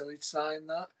out until he'd signed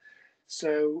that.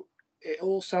 So it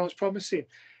all sounds promising.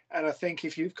 And I think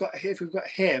if we've got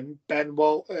him, Ben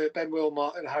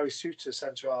Wilmot, and Harry Souttar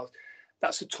centre half,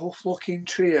 that's a tough-looking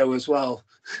trio as well.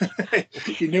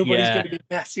 Nobody's going to be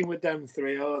messing with them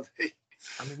three, are they?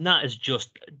 I mean, that is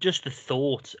just the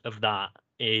thought of that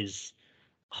is.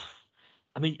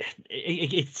 I mean,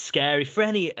 it's scary for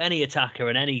any attacker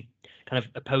and any kind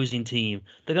of opposing team.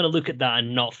 They're going to look at that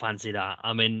and not fancy that.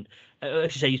 I mean,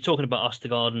 as you say, you're talking about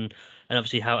Ostergaard and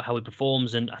obviously how he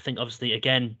performs. And I think obviously,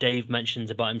 again, Dave mentions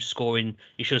about him scoring.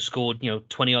 He should have scored,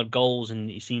 20 odd goals. And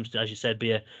he seems to, as you said,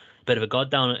 be a bit of a god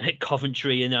down at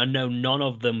Coventry. And I know none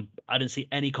of them, I didn't see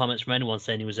any comments from anyone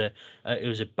saying it was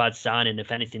a bad signing.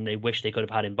 If anything, they wish they could have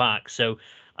had him back. So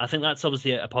I think that's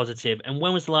obviously a positive. And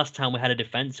when was the last time we had a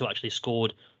defence who actually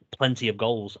scored plenty of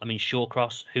goals? I mean,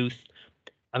 Shawcross, Huth.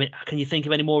 I mean, can you think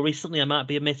of any more recently? I might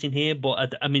be omitting here,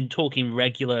 but I mean, talking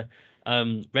regular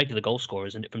goal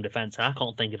scorers from defence, I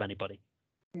can't think of anybody.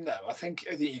 No, I think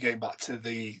you're going back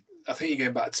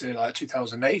to like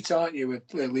 2008, aren't you,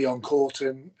 with Leon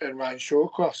Courton and Ryan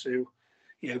Shawcross, who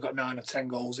got 9 or 10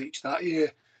 goals each that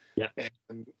year. Yeah.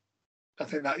 I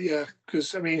think that,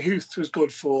 because I mean, Huth was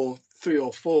good for 3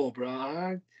 or 4,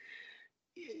 but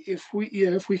if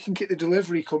we can get the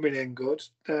delivery coming in good,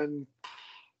 then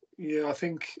I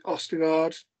think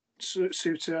Ostergaard,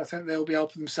 Souttar, I think they'll be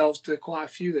helping themselves to quite a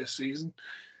few this season.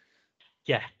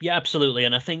 Yeah, absolutely.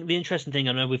 And I think the interesting thing,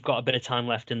 I know we've got a bit of time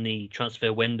left in the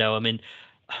transfer window. I mean,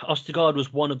 Ostergaard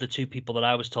was one of the 2 people that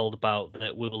I was told about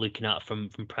that we were looking at from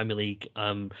Premier League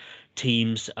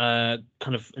teams. Kind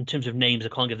of in terms of names, I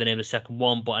can't give the name of the second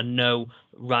one, but I know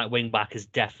right wing back is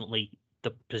definitely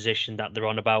the position that they're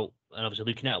on about, and obviously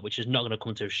looking at, which is not going to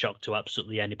come to a shock to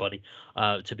absolutely anybody,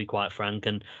 to be quite frank.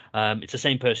 And it's the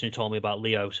same person who told me about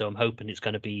Leo, so I'm hoping it's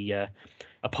going to be a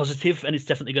positive, and it's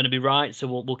definitely going to be right. So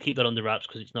we'll keep that under wraps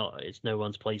because it's no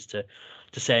one's place to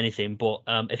say anything. But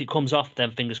if it comes off,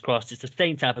 then fingers crossed. It's the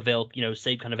same type of ilk,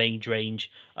 same kind of age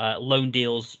range. Loan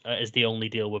deals is the only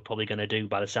deal we're probably going to do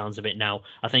by the sounds of it now.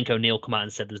 I think O'Neill come out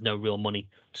and said there's no real money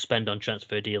to spend on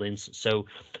transfer dealings. So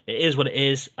it is what it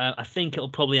is. I think it'll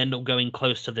probably end up going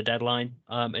close to the deadline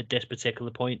at this particular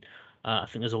point. I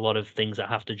think there's a lot of things that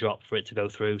have to drop for it to go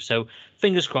through. So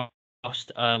fingers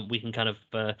crossed, we can kind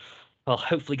of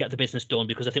hopefully get the business done,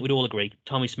 because I think we'd all agree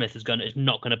Tommy Smith is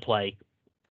not going to play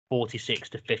 46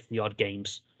 to 50 odd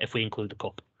games if we include the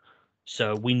cup.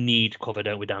 So we need cover,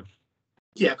 don't we, Dan?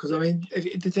 Yeah, because I mean,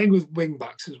 the thing with wing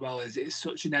backs as well is it's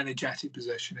such an energetic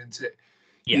position, isn't it?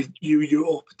 Yeah.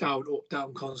 You're up,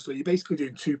 down constantly. You're basically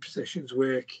doing 2 positions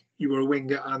work. You were a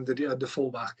winger and the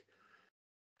fullback.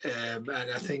 And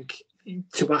I think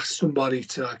to ask somebody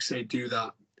to, like say, do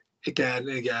that again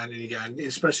and again and again,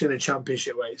 especially in a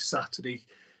championship where it's Saturday,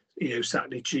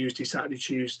 Saturday,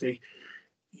 Tuesday,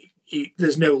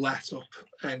 there's no let up.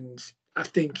 And I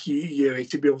think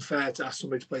it'd be unfair to ask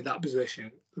somebody to play that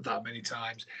position that many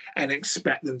times and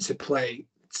expect them to play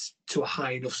to a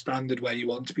high enough standard where you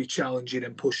want to be challenging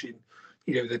and pushing,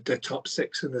 the top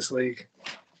 6 in this league.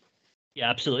 Yeah,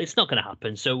 absolutely. It's not going to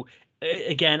happen. So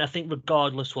again, I think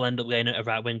regardless, we'll end up getting a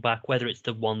right wing back, whether it's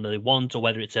the one that they want or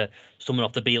whether it's someone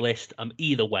off the B list.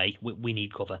 Either way, we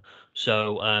need cover.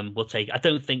 So we'll take. I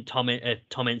don't think Tom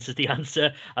Ince is the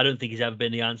answer. I don't think he's ever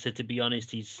been the answer. To be honest,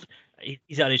 he's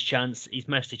had his chance. He's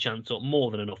messed his chance up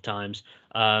more than enough times.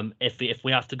 If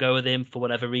we have to go with him for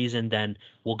whatever reason, then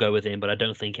we'll go with him. But I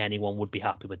don't think anyone would be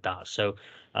happy with that. So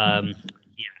yeah,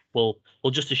 we'll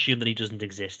just assume that he doesn't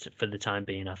exist for the time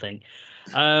being, I think.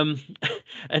 And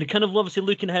kind of obviously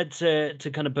looking ahead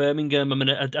to kind of Birmingham, I mean,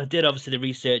 I did obviously the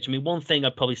research. I mean, one thing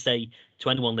I'd probably say to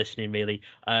anyone listening, really,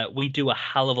 we do a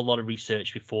hell of a lot of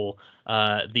research before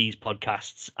these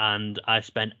podcasts, and I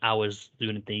spent hours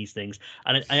doing these things.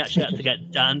 And I actually had to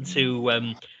get Dan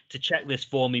to check this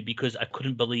for me because I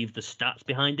couldn't believe the stats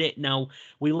behind it. Now,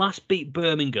 we last beat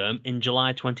Birmingham in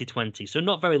July 2020, so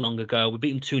not very long ago. We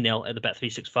beat them 2-0 at the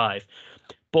Bet365.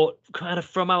 But kind of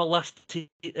from our last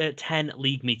 10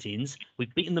 league meetings,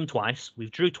 we've beaten them twice,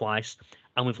 we've drew twice,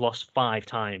 and we've lost 5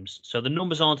 times. So the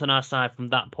numbers aren't on our side from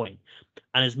that point.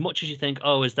 And as much as you think,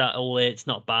 oh, is that all? It's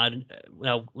not bad.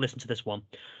 Well, listen to this one.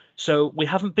 So we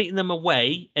haven't beaten them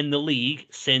away in the league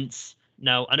since.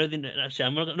 Now, I know actually,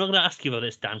 I'm not going to ask you about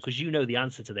this, Dan, because you know the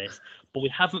answer to this. But we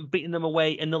haven't beaten them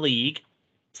away in the league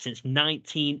since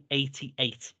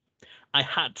 1988. I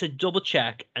had to double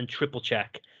check and triple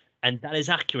check, and that is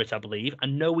accurate, I believe. I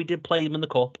know we did play them in the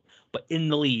cup, but in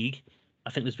the league, I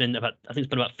think it's been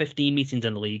about 15 meetings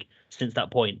in the league since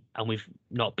that point, and we've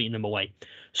not beaten them away.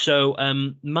 So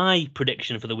my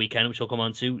prediction for the weekend, which I'll come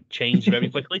on to, changed very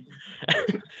quickly.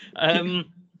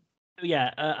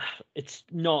 It's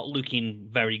not looking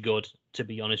very good, to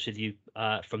be honest with you,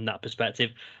 from that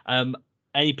perspective.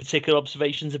 Any particular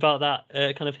observations about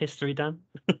that kind of history, Dan?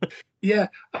 Yeah,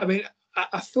 I mean,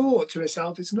 I thought to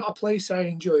myself, it's not a place I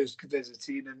enjoy as a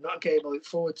team and not a game I look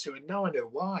forward to. And now I know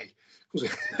why.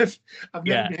 Because I've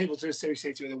never been able to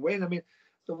associate it with a win. I mean,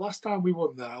 the last time we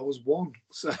won there, I was 1.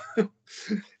 So,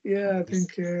 yeah, I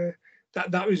think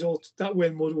that result, that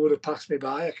win would have passed me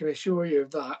by. I can assure you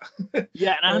of that.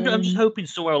 Yeah, and I'm just hoping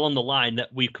somewhere along the line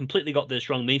that we've completely got this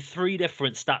wrong. I mean, 3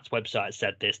 different stats websites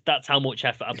said this. That's how much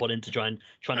effort I put into trying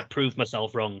to prove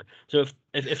myself wrong. So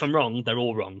if I'm wrong, they're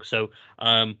all wrong. So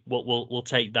we'll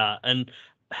take that. And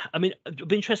I mean, it'd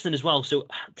be interesting as well. So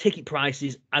ticket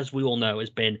prices, as we all know, has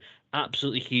been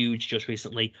absolutely huge just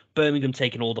recently. Birmingham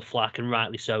taking all the flack, and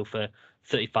rightly so, for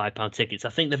 £35 tickets. I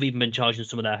think they've even been charging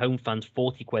some of their home fans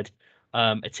 40 quid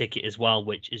a ticket as well,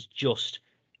 which is just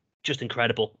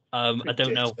incredible. I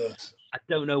don't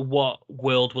know what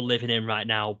world we're living in right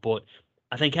now, but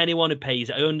I think anyone who pays,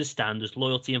 I understand there's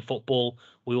loyalty in football.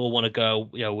 We all want to go,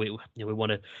 we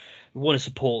want to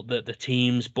support the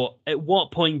teams, but at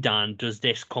what point, Dan, does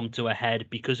this come to a head?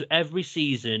 Because every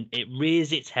season it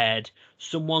rears its head,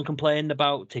 someone complaining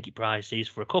about ticket prices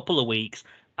for a couple of weeks,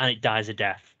 and it dies a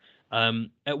death.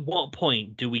 At what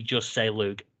point do we just say,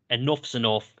 look, enough's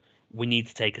enough, we need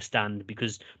to take a stand?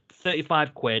 Because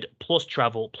 35 quid plus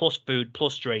travel, plus food,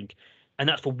 plus drink, and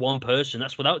that's for one person.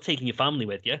 That's without taking your family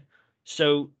with you.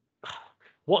 So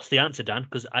what's the answer, Dan?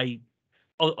 Because I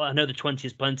know the 20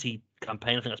 is plenty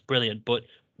campaign. I think that's brilliant. But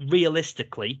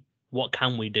realistically, what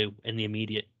can we do in the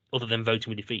immediate other than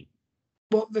voting with defeat?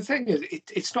 Well, the thing is,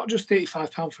 it's not just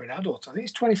 £35 for an adult. I think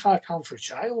it's £25 for a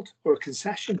child or a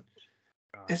concession.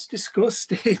 It's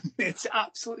disgusting. It's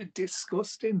absolutely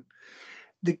disgusting.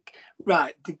 The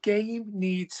game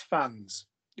needs fans.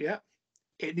 Yeah,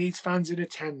 it needs fans in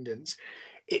attendance.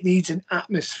 It needs an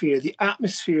atmosphere. The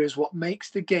atmosphere is what makes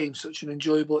the game such an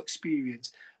enjoyable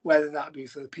experience, whether that be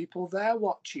for the people there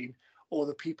watching or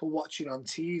the people watching on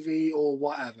TV or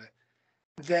whatever.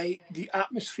 The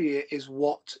atmosphere is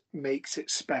what makes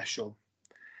it special.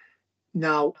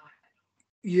 Now,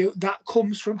 that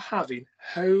comes from having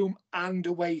home and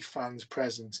away fans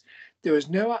present.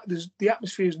 The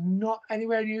atmosphere is not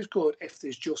anywhere near as good if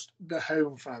there's just the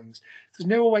home fans. If there's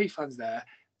no away fans there,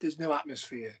 there's no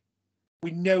atmosphere.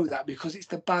 We know that because it's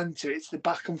the banter, it's the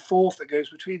back and forth that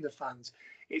goes between the fans.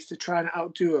 It's the trying to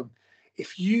outdo them.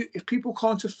 If people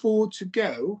can't afford to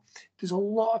go, there's a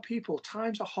lot of people.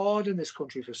 Times are hard in this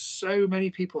country for so many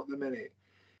people at the minute.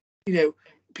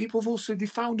 People have they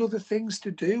found other things to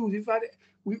do.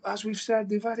 As we've said,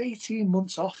 they've had 18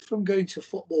 months off from going to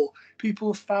football.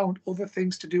 People have found other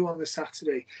things to do on the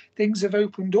Saturday. Things have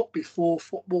opened up before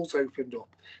football's opened up.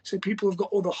 So people have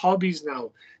got other hobbies now.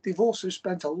 They've also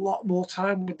spent a lot more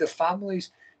time with their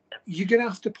families. You're going to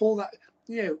have to pull that,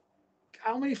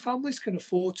 how many families can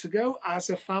afford to go as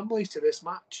a family to this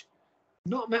match?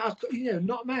 Not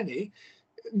many.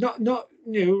 Not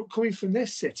coming from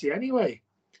this city anyway.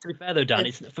 To be fair though,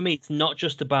 Dan, for me, it's not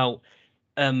just about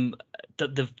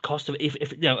the cost of if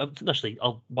actually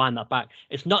I'll wind that back.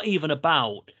 It's not even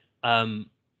about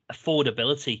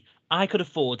affordability. I could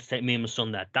afford to take me and my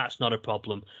son there. That's not a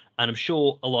problem, and I'm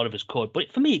sure a lot of us could.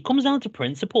 But for me, it comes down to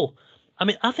principle. I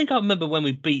mean, I think I remember when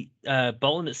we beat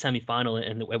Bolton at semi-final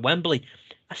at Wembley.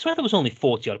 I swear that was only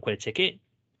 40 odd quid a ticket.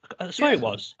 I swear it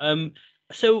was.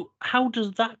 So how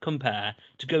does that compare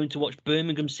to going to watch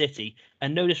Birmingham City?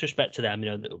 And no disrespect to them,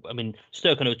 I mean,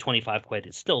 Stoke, I know 25 quid.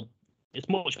 It's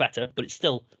much better, but it's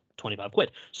still 25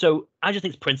 quid. So I just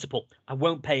think it's principle. I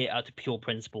won't pay it out of pure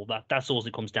principle. That's all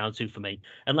it comes down to for me.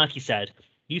 And like you said,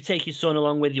 you take your son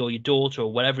along with you or your daughter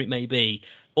or whatever it may be,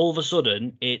 all of a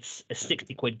sudden it's a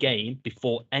 60 quid game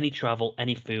before any travel,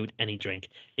 any food, any drink.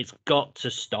 It's got to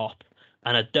stop.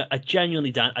 And I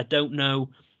genuinely, Dan, I don't know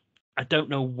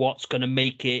what's going to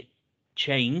make it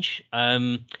change.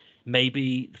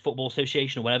 Maybe the Football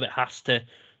Association or whatever has to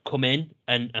come in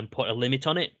and put a limit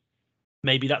on it.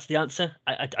 Maybe that's the answer.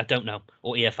 I don't know.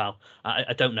 Or EFL.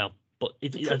 I don't know. But I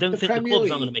don't think the club's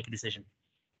not going to make a decision.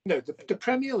 No, the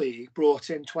Premier League brought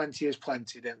in 20 as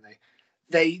plenty, didn't they?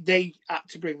 They had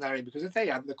to bring that in because if they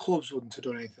hadn't, the clubs wouldn't have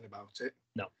done anything about it.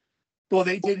 No. Well,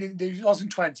 they didn't. It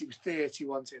wasn't 20. It was 30,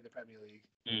 wasn't it, in the Premier League?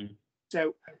 Mm.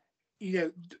 So,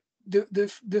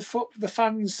 the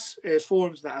fans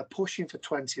forums that are pushing for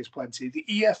 20 is plenty. The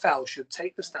EFL should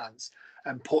take the stance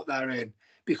and put that in,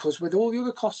 because with all the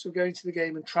other costs of going to the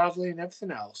game and travelling and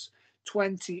everything else,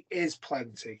 20 is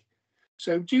plenty.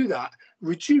 So do that,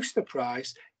 reduce the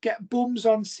price, get bums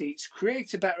on seats,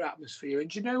 create a better atmosphere.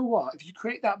 And you know what? If you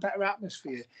create that better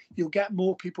atmosphere, you'll get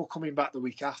more people coming back the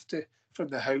week after from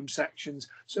the home sections.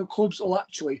 So clubs will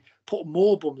actually put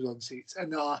more bums on seats,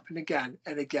 and they'll happen again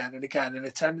and again and again. And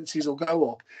attendances will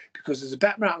go up because there's a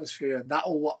better atmosphere, and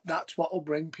that's what will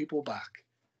bring people back.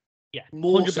 Yeah,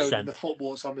 more 100%. so than the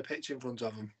football's on the pitch in front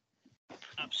of them.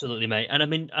 Absolutely, mate. And I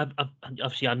mean,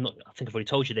 obviously, I think I've already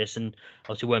told you this, and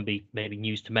obviously won't be maybe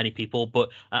news to many people, but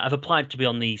I've applied to be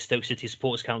on the Stoke City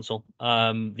Supporters Council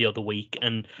the other week,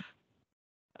 and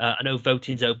I know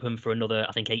voting's open for another,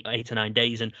 I think, 8 or 9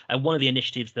 days, and one of the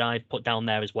initiatives that I've put down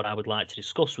there is what I would like to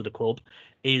discuss with the club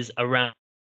is around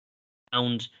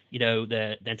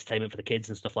the entertainment for the kids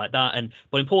and stuff like that.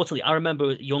 But importantly, I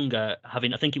remember younger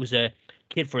having, I think it was a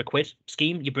kid for a quid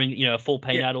scheme. You bring a full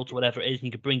paying adult or whatever it is, and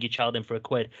you could bring your child in for a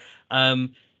quid.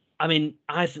 I mean,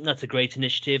 I think that's a great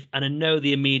initiative, and I know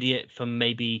the immediate from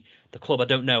maybe the club. I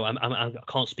don't know. I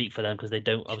can't speak for them because they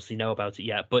don't obviously know about it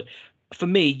yet. But for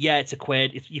me, yeah, it's a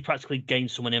quid. You practically gain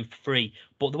someone in for free.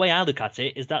 But the way I look at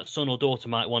it is that son or daughter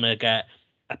might want to get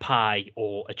a pie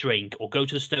or a drink or go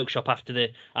to the Stoke shop after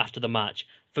the match.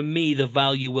 For me, the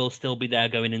value will still be there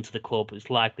going into the club. It's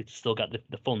likely to still get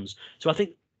the funds. So I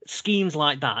think schemes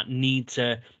like that need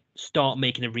to start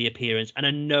making a reappearance. And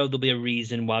I know there'll be a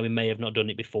reason why we may have not done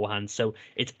it beforehand. So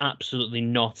it's absolutely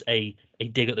not a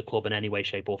dig at the club in any way,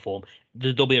 shape or form.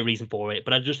 There'll be a reason for it.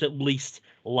 But I'd just at least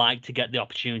like to get the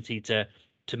opportunity to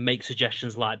make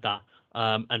suggestions like that.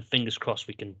 And fingers crossed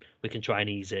we can try and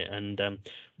ease it. And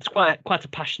it's quite a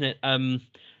passionate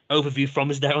overview from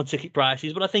us there on ticket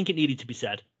prices, but I think it needed to be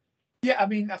said. Yeah, I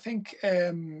mean, I think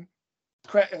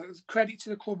credit to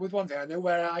the club with one thing. I know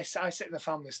where I sit in the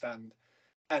family stand,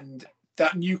 and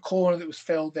that new corner that was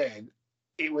filled in,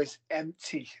 it was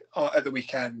empty at the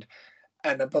weekend.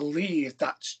 And I believe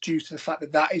that's due to the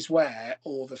fact that is where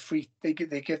all the free they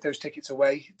give those tickets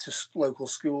away to local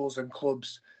schools and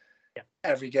clubs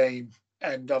every game.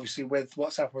 And obviously with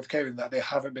what's happened with COVID, that they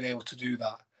haven't been able to do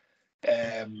that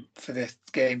for this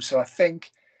game. So I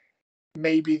think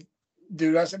maybe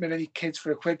there hasn't been any kids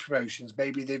for a quid promotions.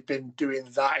 Maybe they've been doing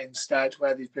that instead,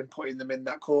 where they've been putting them in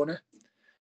that corner.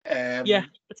 Yeah,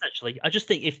 potentially. I just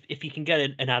think if you can get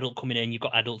an adult coming in, you've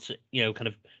got adults, kind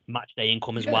of match day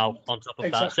income as well on top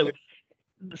of that. So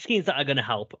the schemes that are going to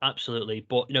help, absolutely.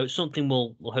 But it's something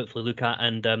we'll hopefully look at.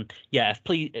 And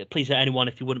please anyone,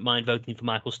 if you wouldn't mind voting for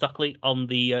Michael Stockley on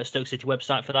the Stoke City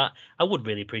website for that, I would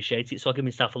really appreciate it. So I'll give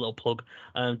myself a little plug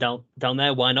down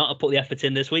there. Why not? I put the effort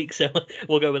in this week, so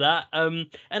we'll go with that. And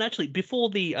actually,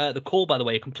 before the call, by the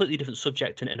way, a completely different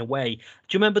subject in a way. Do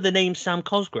you remember the name Sam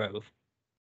Cosgrove?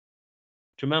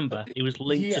 Do you remember? He was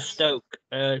linked to Stoke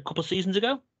a couple of seasons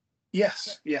ago.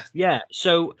 Yes. Yeah.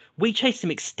 So we chased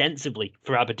him extensively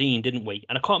for Aberdeen, didn't we?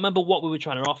 And I can't remember what we were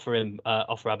trying to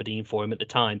offer Aberdeen for him at the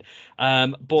time.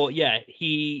 But yeah,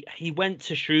 he went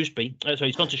to Shrewsbury.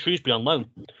 He's gone to Shrewsbury on loan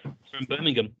from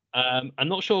Birmingham. I'm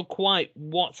not sure quite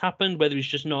what's happened, whether he's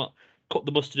just not cut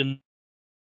the mustard in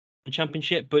the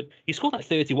Championship, but he scored like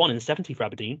 31 and 70 for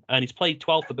Aberdeen, and he's played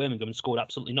 12 for Birmingham and scored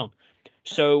absolutely none.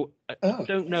 So I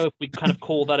don't know if we kind of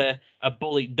call that a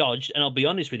bullet dodged. And I'll be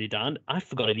honest with you, Dan, I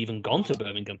forgot he'd even gone to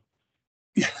Birmingham.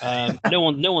 No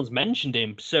one's mentioned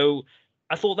him. So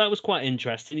I thought that was quite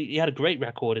interesting. He had a great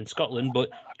record in Scotland, but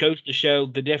goes to show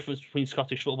the difference between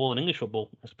Scottish football and English football,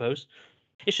 I suppose.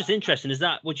 It's just interesting.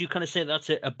 Would you kind of say that's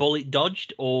a bullet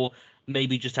dodged, or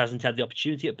maybe just hasn't had the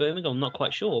opportunity at Birmingham? I'm not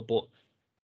quite sure, but.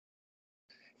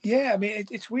 Yeah, I mean,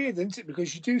 it's weird, isn't it?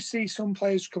 Because you do see some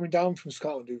players coming down from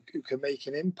Scotland who can make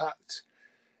an impact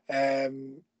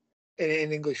in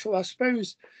English football. I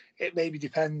suppose it maybe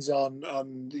depends on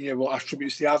what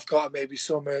attributes they have got. Maybe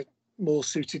some are more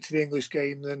suited to the English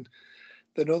game than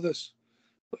others.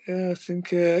 But yeah, I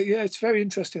think it's very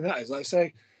interesting. That is, like I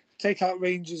say, take out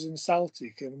Rangers and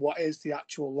Celtic, and what is the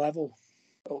actual level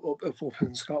up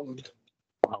in Scotland?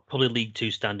 Well, probably League Two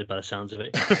standard by the sounds of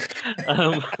it.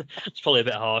 It's probably a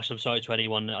bit harsh. I'm sorry to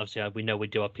anyone. Obviously, we know we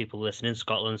do have people listening in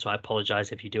Scotland, so I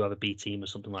apologise if you do have a B team or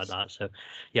something like that. So,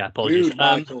 yeah, apologies. Rude,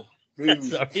 Michael.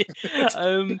 Sorry.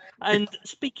 And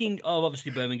speaking of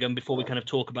obviously Birmingham, before we kind of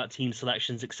talk about team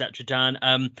selections, etc.,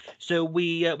 Dan. So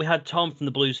we had Tom from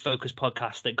the Blues Focus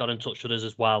podcast that got in touch with us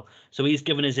as well. So he's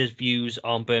given us his views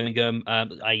on Birmingham,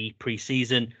 i.e.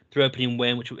 pre-season, their opening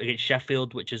win, which against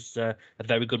Sheffield, which is a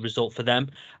very good result for them.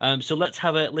 So let's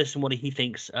have a listen what he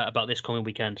thinks about this coming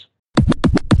weekend.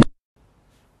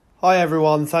 Hi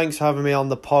everyone, thanks for having me on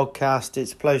the podcast.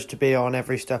 It's a pleasure to be on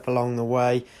every step along the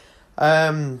way.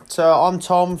 So I'm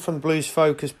Tom from the Blues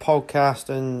Focus podcast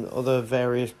and other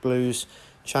various blues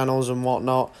channels and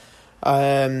whatnot.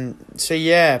 So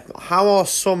yeah, how our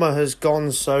summer has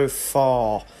gone so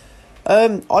far.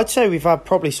 I'd say we've had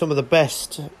probably some of the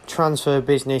best transfer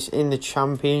business in the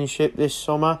Championship this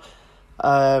summer.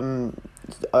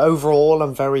 Overall,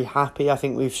 I'm very happy. I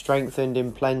think we've strengthened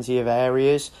in plenty of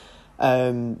areas.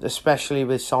 Especially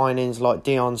with signings like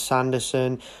Dion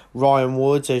Sanderson, Ryan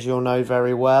Woods, as you'll know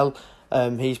very well.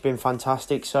 He's been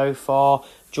fantastic so far.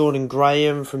 Jordan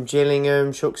Graham from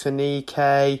Gillingham, Chuks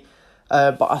Aneke.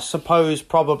 But I suppose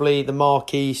probably the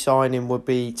marquee signing would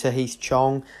be Tahith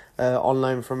Chong, on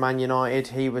loan from Man United.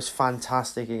 He was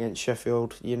fantastic against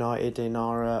Sheffield United in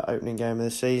our opening game of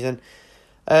the season.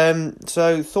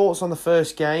 So thoughts on the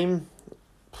first game?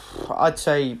 I'd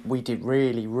say we did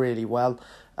really, really well.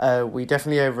 We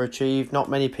definitely overachieved. Not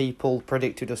many people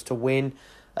predicted us to win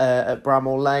at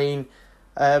Bramall Lane.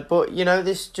 But,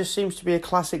 this just seems to be a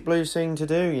classic Blues thing to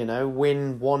do,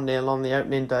 win 1-0 on the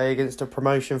opening day against a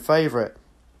promotion favourite.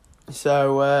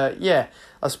 So,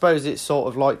 I suppose it's sort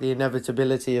of like the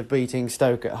inevitability of beating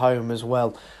Stoke at home as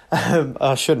well.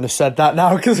 I shouldn't have said that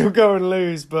now because we'll go and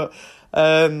lose. But,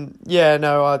 I'm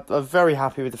very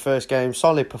happy with the first game.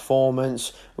 Solid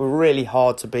performance. We're really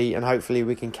hard to beat and hopefully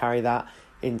we can carry that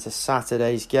into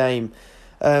Saturday's game.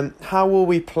 How will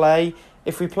we play?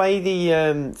 If we play the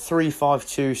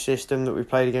 3-5-2 system that we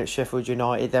played against Sheffield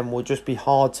United, then we'll just be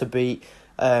hard to beat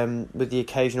with the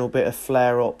occasional bit of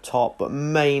flair up top, but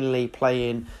mainly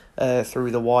playing through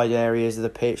the wide areas of the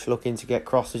pitch, looking to get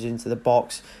crosses into the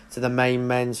box to the main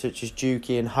men such as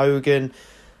Juki and Hogan.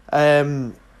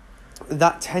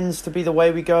 That tends to be the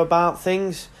way we go about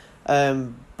things,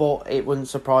 but it wouldn't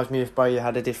surprise me if Bowyer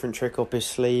had a different trick up his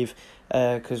sleeve,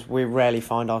 because we rarely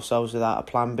find ourselves without a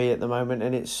plan B at the moment,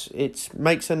 and it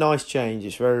makes a nice change.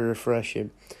 It's very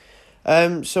refreshing.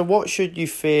 So what should you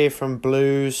fear from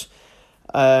Blues?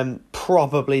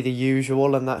 Probably the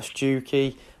usual, and that's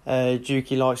Juki.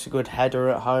 Juki likes a good header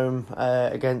at home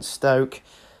against Stoke.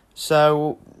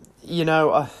 So,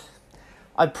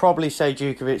 I'd probably say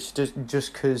Djukovic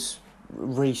just because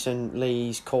recently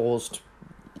he's caused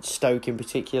Stoke in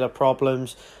particular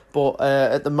problems. But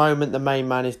at the moment, the main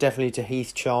man is definitely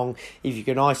Tahith Chong. If you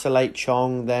can isolate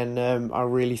Chong, then I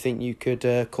really think you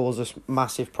could cause us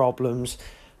massive problems.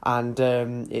 And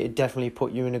it'd definitely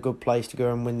put you in a good place to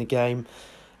go and win the game.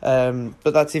 But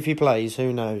that's if he plays,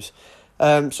 who knows.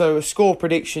 So a score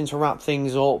prediction to wrap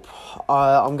things up.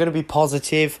 I'm going to be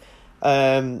positive.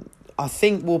 I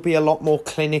think we'll be a lot more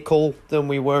clinical than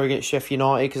we were against Sheffield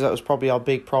United, because that was probably our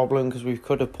big problem, because we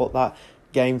could have put that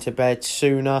game to bed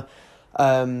sooner.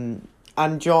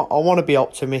 And John, I want to be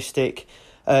optimistic.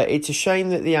 It's a shame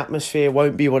that the atmosphere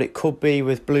won't be what it could be,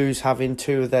 with Blues having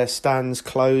 2 of their stands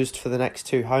closed for the next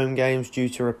 2 home games due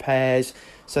to repairs.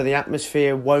 So the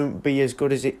atmosphere won't be as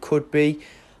good as it could be.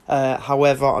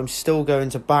 However, I'm still going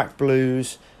to back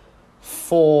Blues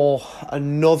for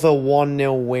another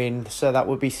 1-0 win. So that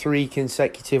would be 3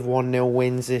 consecutive 1-0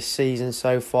 wins this season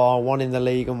so far, 1 in the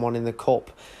league and 1 in the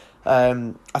cup.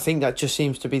 I think that just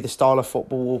seems to be the style of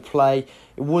football we'll play.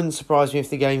 It wouldn't surprise me if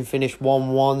the game finished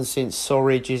 1-1, since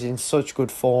Surridge is in such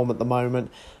good form at the moment,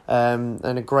 and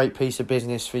a great piece of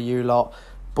business for you lot.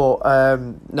 But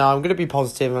no, I'm going to be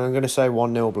positive and I'm going to say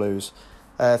 1-0 Blues.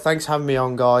 Thanks for having me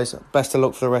on, guys. Best of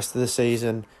luck for the rest of the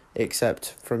season,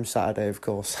 except from Saturday, of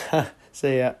course.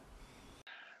 See ya.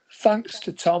 Thanks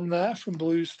to Tom there from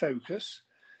Blues Focus.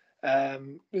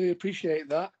 Really appreciate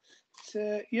that.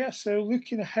 So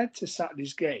looking ahead to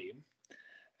Saturday's game,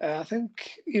 I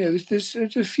think there's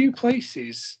a few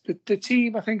places the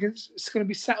team, I think it's going to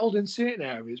be settled in certain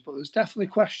areas, but there's definitely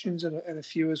questions in a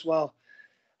few as well.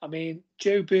 I mean,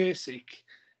 Joe Bursick,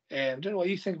 I don't know what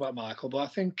you think about Michael, but I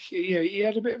think he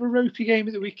had a bit of a ropey game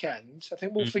at the weekend. I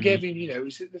think we'll forgive him.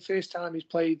 It's the first time he's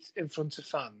played in front of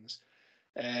fans,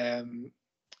 and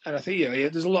I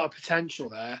think there's a lot of potential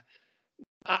there.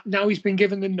 Now he's been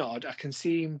given the nod, I can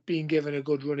see him being given a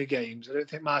good run of games. I don't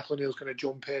think Michael O'Neill's going to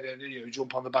jump in and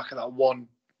jump on the back of that one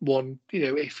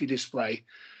iffy display.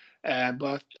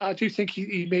 But I do think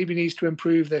he maybe needs to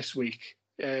improve this week.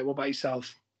 What about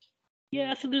yourself?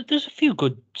 Yeah, I think there's a few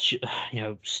good,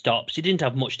 stops. He didn't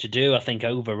have much to do, I think,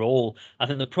 overall. I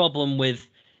think the problem with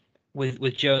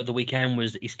Joe at the weekend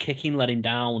was his kicking let him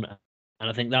down, and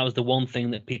I think that was the one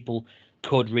thing that people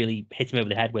could really hit him over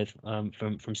the head with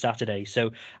from Saturday.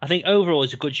 So I think overall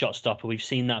he's a good shot stopper. We've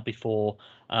seen that before,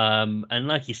 and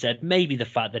like you said, maybe the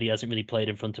fact that he hasn't really played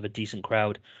in front of a decent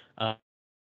crowd,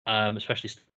 especially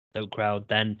Stoke crowd,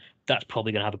 then that's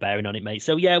probably going to have a bearing on it, mate.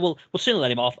 So yeah, we'll certainly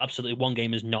let him off. Absolutely, one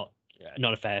game is not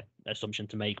a fair assumption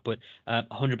to make, but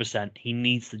 100% he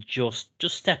needs to just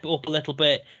step it up a little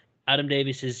bit. Adam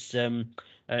Davies is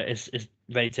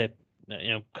ready to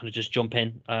kind of just jump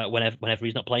in whenever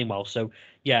he's not playing well. So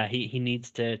yeah, he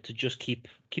needs to just keep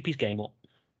his game up.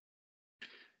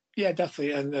 Yeah,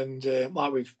 definitely, and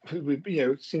like we've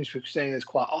seems we're saying this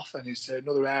quite often, it's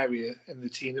another area in the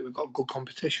team that we've got good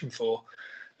competition for,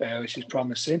 which is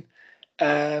promising.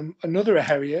 Another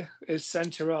area is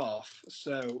centre half.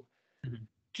 So,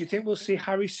 do you think we'll see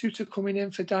Harry Souttar coming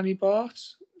in for Danny Bart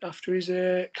after his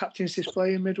captain's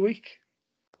display in midweek?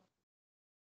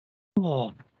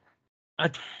 Oh,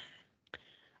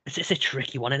 it's a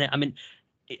tricky one, isn't it? I mean,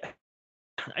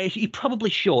 he probably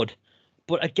should.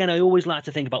 But again, I always like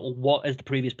to think about, well, what has the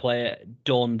previous player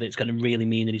done that's going to really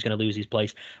mean that he's going to lose his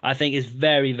place? I think it's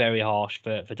very, very harsh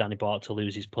for Danny Bart to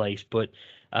lose his place. But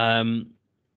I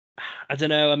don't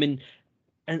know. I mean,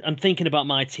 I'm thinking about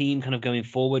my team kind of going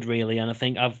forward, really. And I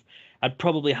think I'd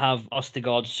probably have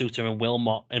Ostigard, Souttar and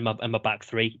Wilmot in my back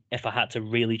three if I had to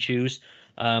really choose.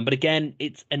 But again,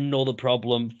 it's another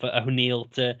problem for O'Neill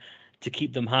to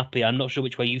keep them happy. I'm not sure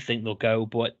which way you think they'll go,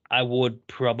 but I would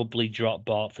probably drop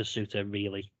Bart for Souttar,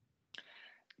 really.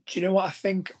 Do you know what I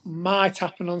think might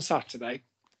happen on Saturday?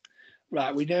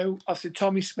 Right, we know, obviously,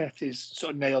 Tommy Smith is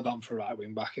sort of nailed on for right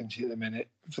wing back into the minute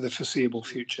for the foreseeable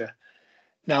future.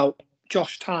 Now,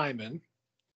 Josh Tymon,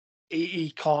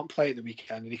 he can't play at the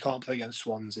weekend and he can't play against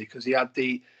Swansea because he had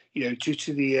due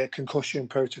to the concussion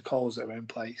protocols that were in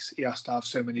place, he has to have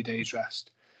so many days rest.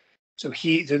 So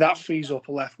that frees up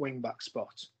a left wing back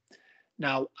spot.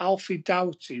 Now, Alfie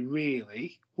Doughty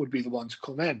really would be the one to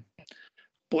come in.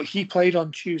 But he played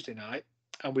on Tuesday night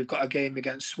and we've got a game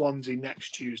against Swansea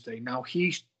next Tuesday. Now,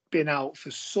 he's been out for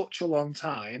such a long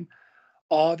time.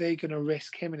 Are they going to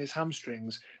risk him and his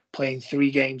hamstrings playing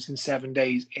 3 games in 7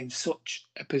 days in such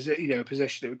a position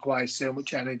that requires so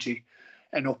much energy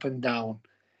and up and down?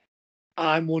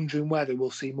 I'm wondering whether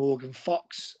we'll see Morgan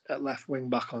Fox at left wing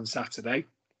back on Saturday.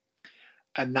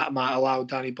 And that might allow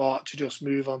Danny Bart to just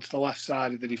move on to the left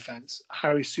side of the defence.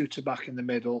 Harry Souttar back in the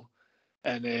middle.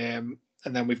 And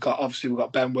then we've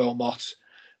got Ben Wilmot,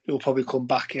 who will probably come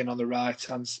back in on the right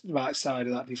side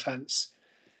of that defence.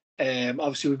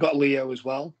 Obviously, we've got Leo as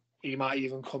well. He might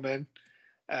even come in.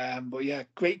 But yeah,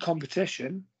 great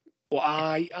competition. But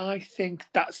I think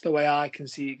that's the way I can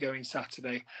see it going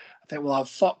Saturday. I think we'll have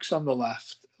Fox on the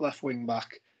left wing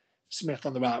back, Smith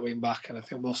on the right wing back, and I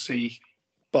think we'll see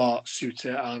Bart,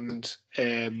 Souttar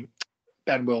and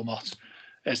Ben Wilmot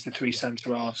as the 3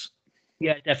 centre halves.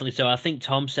 Yeah, definitely. So I think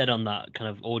Tom said on that kind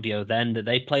of audio then that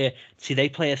they play a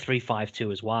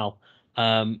 3-5-2 as well.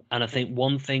 And I think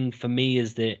one thing for me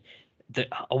is that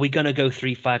are we going to go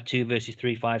 3-5-2 versus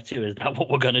 3-5-2? Is that what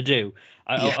we're going to do?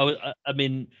 I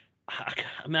mean,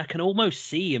 I can almost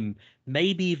see him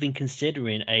maybe even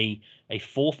considering a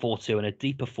 4-4-2 and a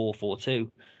deeper 4-4-2.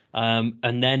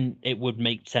 And then it would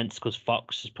make sense because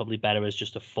Fox is probably better as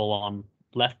just a full-on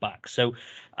left back. So,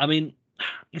 I mean,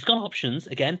 he's got options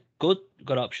again, good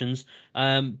options.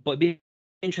 But it'd be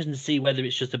interesting to see whether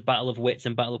it's just a battle of wits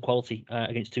and battle of quality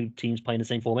against 2 teams playing the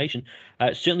same formation.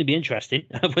 Certainly be interesting,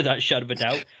 without shadow of a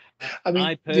doubt.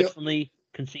 I personally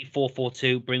can see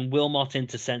 4-4-2, bring Wilmot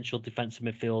into central defensive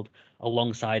midfield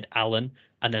alongside Allen,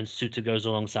 and then Souttar goes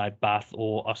alongside Bath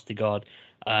or Ostigard.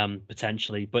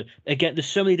 Potentially, but again, there's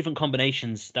so many different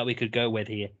combinations that we could go with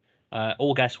here.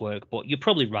 All guesswork, but you're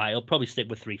probably right. I'll probably stick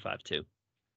with 3-5-2.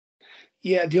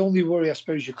 Yeah, the only worry I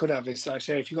suppose you could have is, like I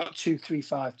say, if you've got 2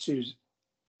 3-5-2s,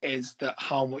 is that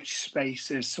how much space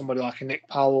is somebody like a Nick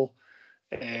Powell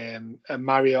and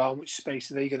Mario, how much space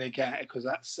are they going to get? Because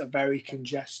that's a very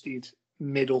congested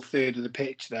middle third of the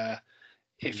pitch there.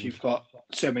 If you've got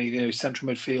so many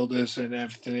central midfielders and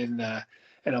everything in there.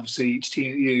 And obviously, each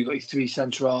team, you've got your 3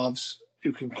 centre halves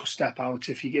who can step out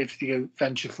if you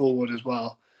venture forward as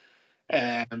well.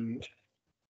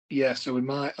 So we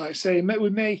might, like I say, we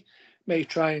may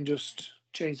try and just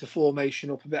change the formation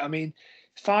up a bit. I mean,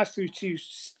 5-3-2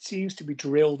 seems to be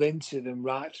drilled into them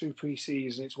right through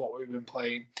pre-season. It's what we've been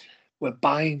playing. We're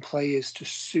buying players to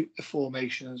suit the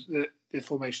formation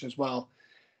as well.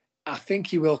 I think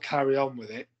he will carry on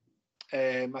with it.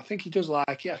 I think he does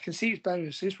like it. I can see its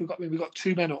benefits. We've got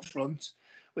 2 men up front,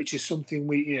 which is something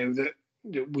we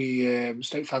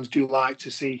Stoke fans do like to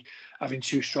see, having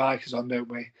 2 strikers on, don't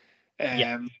we?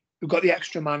 We've got the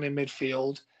extra man in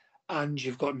midfield, and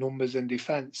you've got numbers in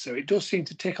defence. So it does seem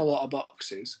to tick a lot of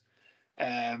boxes.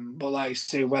 But like I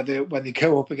say, whether when they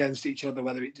go up against each other,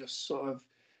 whether it just sort of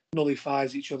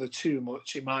nullifies each other too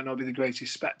much, it might not be the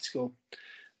greatest spectacle.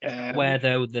 Where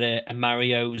though that a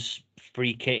Mario's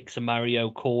free kicks, a Mario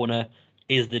corner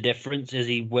is the difference. Is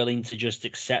he willing to just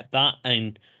accept that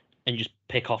and just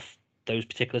pick off those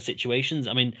particular situations?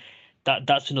 I mean,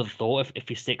 that's another thought if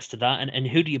he sticks to that. And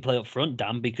who do you play up front,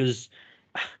 Dan? Because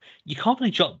you can't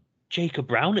really drop Jacob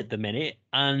Brown at the minute.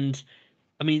 And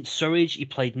I mean, Surridge, he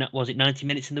played, was it 90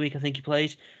 minutes in the week? I think he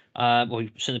played. Well,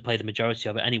 he certainly played the majority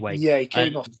of it anyway. Yeah, he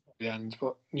came off at the end,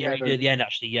 but yeah, he did at the end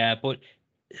actually. Yeah, but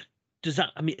does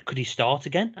that? I mean, could he start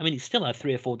again? I mean, he's still had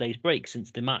 3 or 4 days break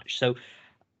since the match, so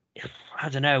I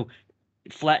don't know.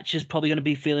 Fletcher's probably going to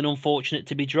be feeling unfortunate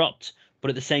to be dropped, but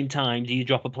at the same time, do you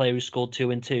drop a player who scored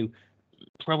 2 and 2?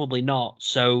 Probably not.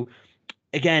 So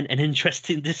again, an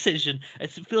interesting decision.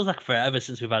 It feels like forever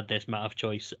since we've had this Matt of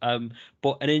choice.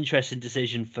 But an interesting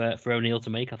decision for O'Neill to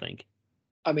make, I think.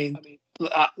 I mean,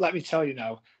 let me tell you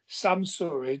now, Sam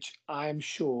Surridge, I'm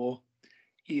sure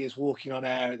he is walking on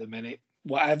air at the minute.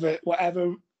 Whatever,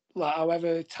 like,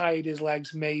 however tired his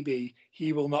legs may be,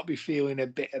 he will not be feeling a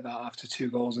bit of that after 2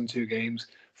 goals in 2 games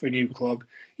for a new club.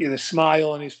 The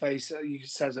smile on his face, he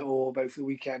says it all, both the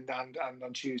weekend and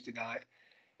on Tuesday night.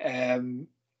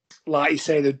 Like you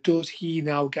say, though, does he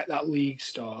now get that league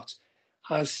start?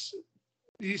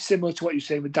 Similar to what you're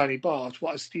saying with Danny Bart,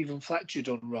 what has Stephen Fletcher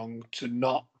done wrong to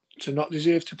not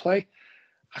deserve to play?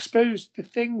 I suppose the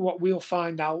thing, what we'll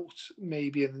find out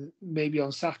maybe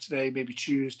on Saturday, maybe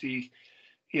Tuesday,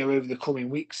 over the coming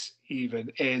weeks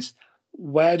even, is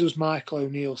where does Michael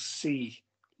O'Neill see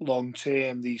long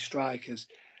term these strikers?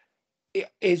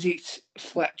 Is it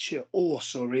Fletcher or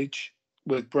Surridge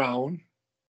with Brown,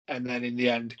 and then in the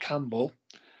end Campbell,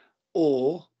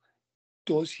 or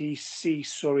does he see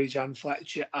Surridge and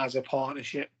Fletcher as a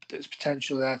partnership that's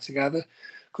potentially there together?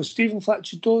 Because Stephen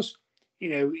Fletcher does,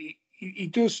 he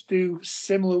does do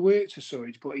similar work to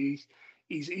Surridge, but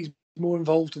he's more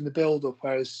involved in the build-up,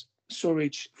 whereas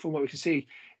Surridge, from what we can see,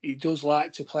 he does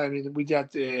like to play. I mean, we had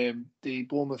the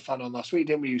Bournemouth fan on last week,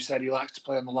 didn't we, who said he likes to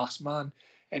play on the last man,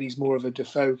 and he's more of a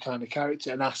Defoe kind of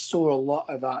character, and I saw a lot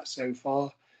of that so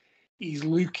far. He's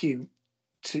looking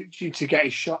to get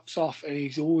his shots off, and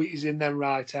he's always in them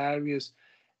right areas.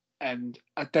 And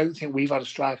I don't think we've had a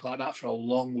striker like that for a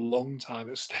long, long time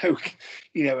at Stoke.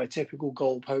 A typical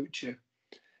goal poacher.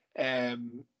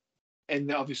 And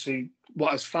obviously,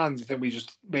 what as fans, I think we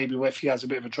just maybe if he has a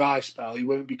bit of a dry spell, he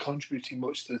won't be contributing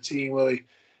much to the team, will he?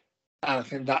 And I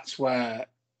think that's where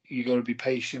you got to be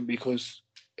patient, because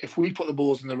if we put the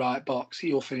balls in the right box,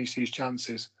 he'll finish these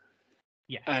chances.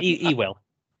 Yeah, and he will.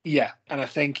 Yeah, and I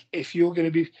think if you're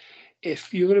going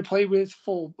to play with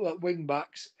full wing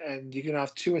backs, and you're going to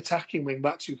have 2 attacking wing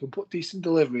backs who can put decent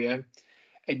delivery in,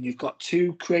 and you've got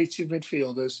 2 creative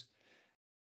midfielders,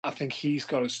 I think he's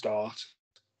got to start.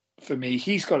 For me,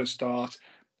 he's got to start,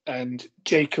 and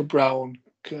Jacob Brown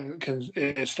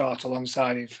can start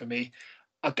alongside him for me.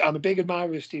 I'm a big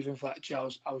admirer of Stephen Fletcher.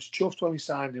 I was chuffed when we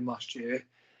signed him last year.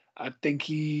 I think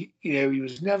he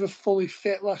was never fully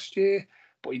fit last year,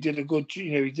 but he did a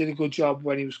good job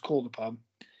when he was called upon.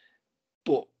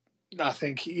 But I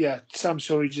think, Sam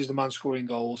Surridge is the man scoring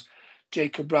goals.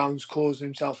 Jacob Brown's causing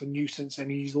himself a nuisance,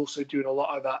 and he's also doing a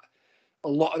lot of that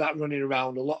running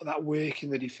around, a lot of that work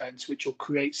in the defence, which will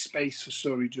create space for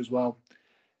Surridge as well.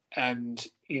 And,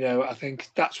 I think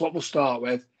that's what we'll start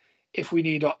with. If we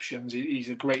need options,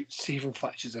 Stephen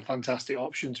Fletcher's a fantastic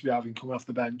option to be having coming off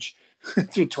the bench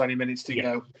with 20 minutes to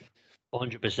go.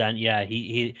 100%, yeah.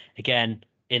 He again,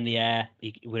 in the air,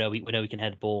 we know he can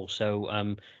head ball.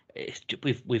 So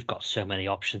we've got so many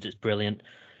options. It's brilliant.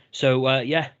 So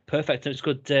perfect. It's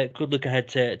good. Good look ahead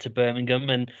to Birmingham,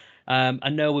 and I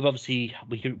know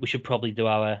we should probably do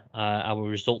our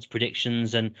results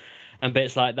predictions and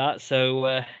bits like that. So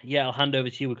I'll hand over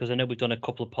to you, because I know we've done a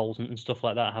couple of polls and stuff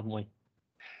like that, haven't we?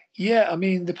 Yeah, I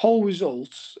mean, the poll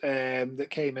results that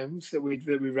came in that we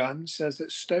ran says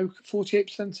that Stoke,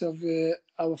 48% of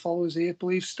our followers here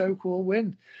believe Stoke will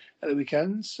win at the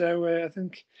weekend. So I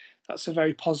think that's a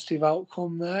very positive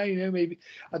outcome there. Maybe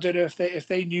I don't know if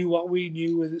they knew what we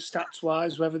knew with stats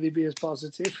wise, whether they'd be as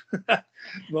positive. But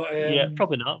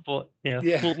probably not. But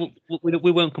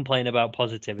we won't complain about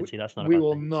positivity. That's not. We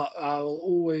will not. I'll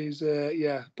always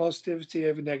positivity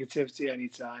over negativity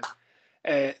anytime.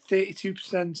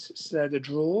 32% said a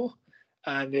draw,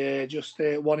 and just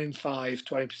 1 in 5,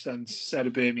 20% said a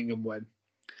Birmingham win.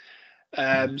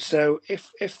 So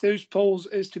if those polls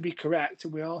is to be correct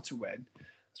and we are to win, I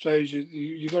suppose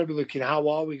you've got to be looking, how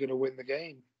are we going to win the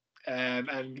game?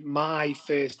 And my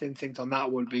first instinct on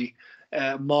that would be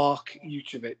Mark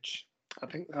Jucevic. I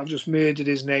think I've just murdered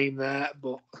his name there,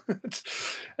 but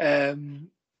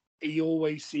he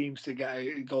always seems to get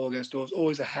a goal against us,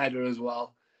 always a header as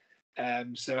well.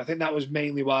 So I think that was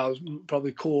mainly why I was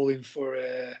probably calling for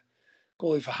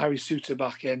Harry Souttar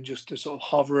back in, just to sort of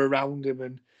hover around him,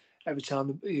 and every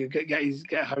time get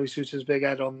Harry Souttar's big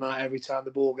head on that every time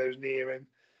the ball goes near him.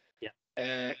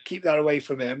 Keep that away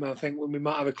from him. I think we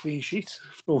might have a clean sheet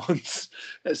for once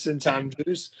at St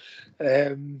Andrews,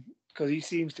 because he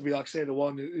seems to be, like I say, the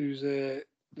one who's the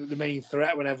main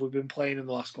threat whenever we've been playing in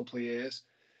the last couple of years.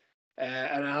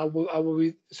 And how will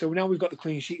we? So now we've got the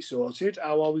clean sheet sorted.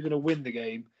 How are we going to win the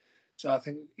game? So I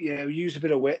think use a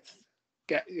bit of width.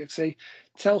 I'd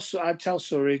tell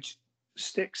Surridge,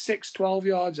 stick 6-12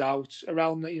 yards out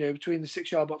around between the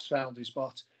 6-yard box boundary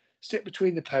spot. Stick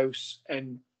between the posts,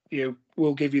 and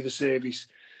we'll give you the service.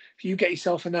 If you get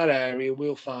yourself in that area,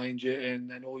 we'll find you, and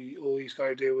then all he's got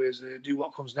to do is do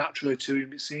what comes naturally to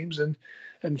him, it seems, and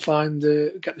get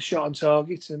the shot on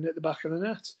target and at the back of the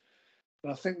net.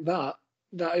 I think that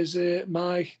is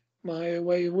my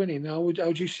way of winning. How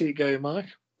would you see it going, Mike?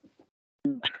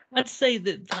 I'd say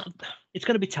that it's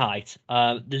going to be tight.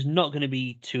 There's not going to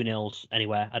be 2-0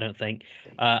 anywhere, I don't think.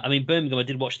 I mean, Birmingham, I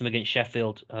did watch them against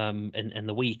Sheffield in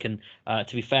the week, and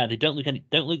to be fair, they don't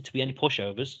look to be any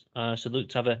pushovers. So they look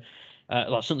to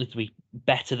have something to be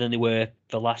better than they were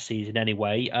for last season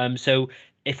anyway. So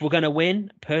if we're going to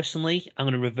win, personally, I'm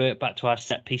going to revert back to our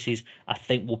set pieces. I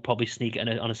think we'll probably sneak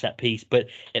it on a set piece, but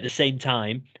at the same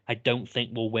time, I don't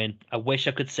think we'll win. I wish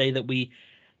I could say that we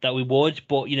would,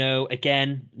 but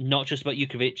again, not just about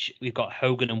Jukovic. We've got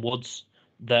Hogan and Woods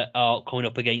that are coming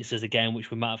up against us again, which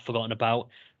we might have forgotten about.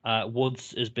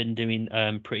 Woods has been doing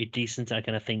pretty decent. I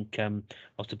think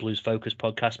of the Blues Focus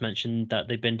podcast mentioned that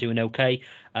they've been doing okay.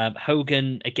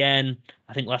 Hogan, again,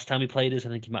 I think last time he played us, I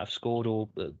think he might have scored, or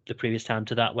the previous time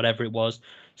to that, whatever it was.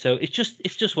 So it's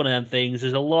just one of them things.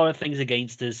 There's a lot of things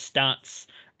against us, stats,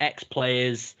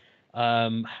 ex-players,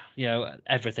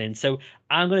 everything. So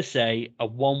I'm going to say a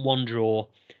 1-1 draw,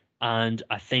 and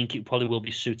I think it probably will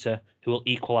be Souttar who will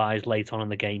equalise late on in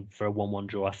the game for a 1-1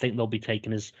 draw. I think they'll be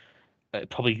taking us they'll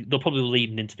probably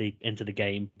leading into the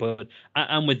game. But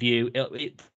I'm with you.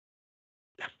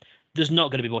 There's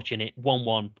not going to be much in it.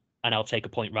 1-1, and I'll take a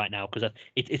point right now, because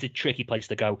it's a tricky place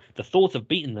to go. The thought of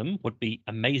beating them would be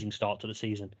amazing start to the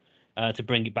season to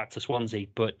bring it back to Swansea.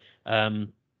 But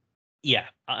I'm going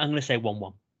to say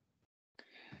 1-1.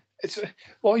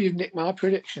 You've nicked my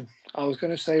prediction. I was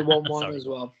going to say 1-1 as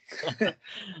well.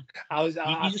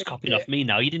 You just copied off me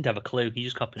now. You didn't have a clue. You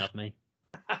just copied off me.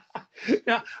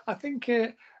 Now, I think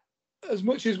as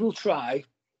much as we'll try,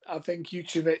 I think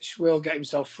Jukovic will get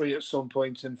himself free at some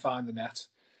point and find the net.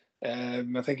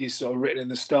 I think he's sort of written in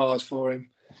the stars for him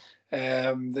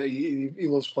that he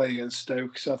loves playing against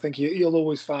Stoke. So I think he'll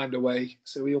always find a way.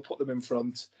 So he'll put them in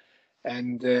front.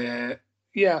 And I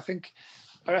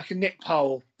reckon Nick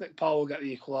Powell will get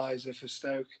the equaliser for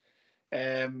Stoke.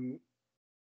 However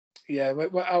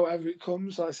it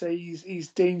comes, like I say, he's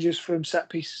dangerous from set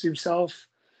pieces himself,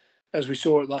 as we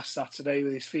saw it last Saturday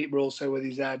with his feet, but also with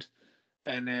his head.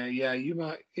 And he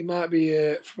might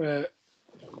be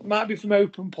from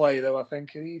open play though. I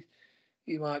think he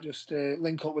might just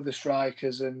link up with the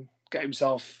strikers and get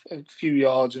himself a few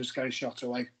yards and just get a shot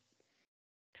away.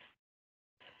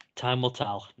 Time will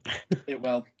tell. It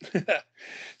will.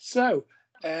 So,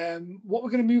 what we're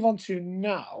going to move on to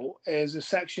now is a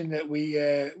section that we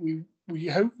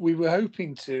were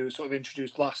hoping to sort of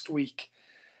introduce last week,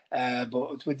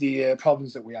 but with the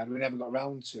problems that we had, we never got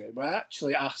around to it. But I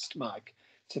actually asked Mike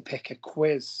to pick a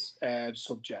quiz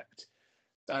subject.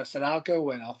 I said I'll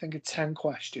go in. I'll think of 10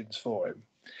 questions for him,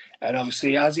 and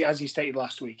obviously, as he stated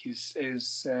last week, his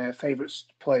favourite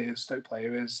Stoke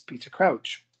player is Peter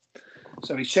Crouch.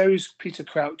 So he chose Peter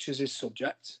Crouch as his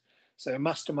subject. So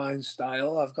mastermind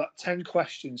style, I've got 10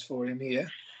 questions for him here.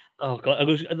 Oh God!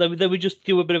 Let me just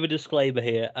do a bit of a disclaimer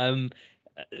here.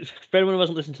 For anyone who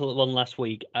wasn't listening to the one last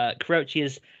week, Crouch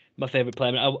is my favourite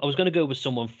player. I was going to go with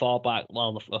someone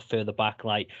further back,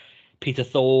 like Peter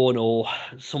Thorne or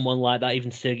someone like that,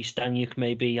 even Sergei Stanyuk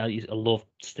maybe. I love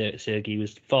Sergei. He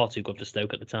was far too good for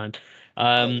Stoke at the time.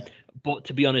 But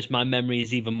to be honest, my memory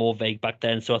is even more vague back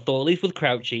then. So I thought, at least with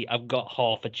Crouchy, I've got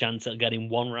half a chance at getting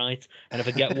one right. And if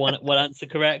I get one answer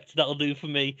correct, that'll do for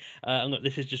me.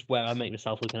 This is just where I make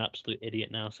myself look an absolute idiot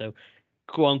now. So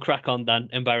go on, crack on, Dan.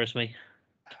 Embarrass me.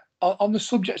 On the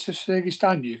subject of Sergei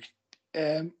Stanyuk,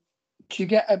 do you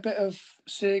get a bit of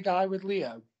Sergei with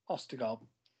Leo Ostergaard?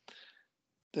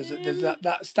 There's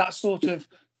that sort of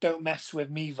don't mess with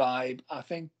me vibe. I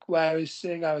think whereas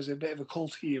Sergei was a bit of a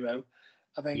cult hero,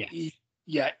 I think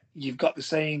you've got the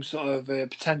same sort of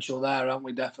potential there, haven't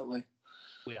we? Definitely.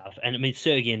 We have. And I mean,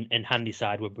 Sergei and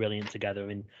Handyside were brilliant together. I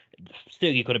mean,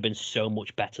 Sergei could have been so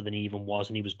much better than he even was,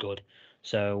 and he was good.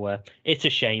 So it's a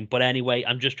shame. But anyway,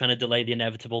 I'm just trying to delay the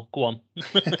inevitable. Go on.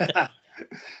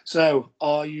 So,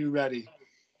 are you ready?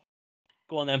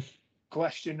 Go on then.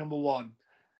 Question number 1.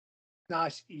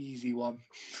 Nice, easy one.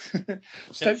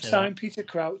 Stoke signed Peter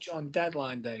Crouch on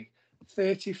deadline day,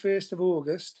 31st of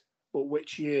August, but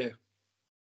which year?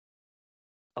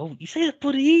 Oh, you say it's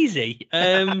pretty easy.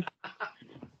 Oh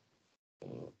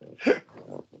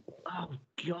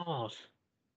God.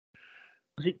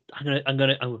 I'm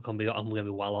gonna be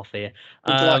well off here.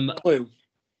 Would you like a clue?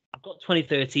 I've got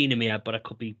 2013 in my head, but I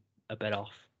could be a bit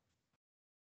off.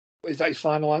 Is that your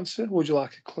final answer? Would you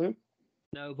like a clue?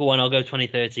 No, go on. I'll go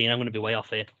 2013. I'm going to be way off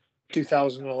here.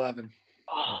 2011.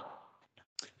 Oh.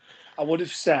 I would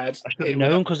have said. I should have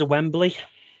known because of Wembley.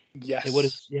 Yes. It would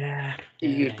have. Yeah.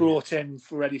 He was brought in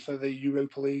ready for the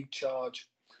Europa League charge.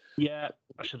 Yeah,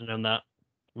 I should have known that.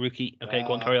 Rookie. Okay,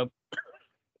 go on, carry on.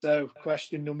 So,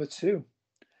 question number 2.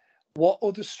 What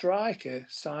other striker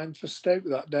signed for Stoke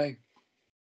that day?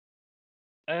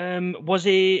 Was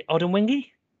it Odemwingie?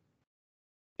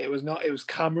 It was not. It was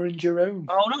Cameron Jerome.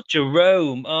 Oh, not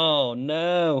Jerome. Oh,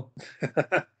 no.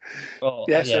 So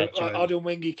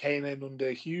Odemwingie came in under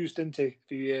Hughes, didn't he? A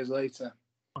few years later.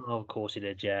 Oh, of course he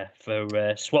did. Yeah,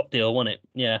 for swap deal, wasn't it?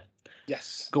 Yeah.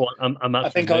 Yes. Go on. I'm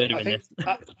actually murdering this.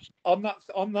 on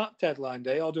that deadline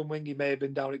day, Odemwingie may have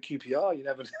been down at QPR. You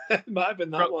never it might have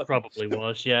been that one. Probably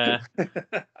was. Yeah.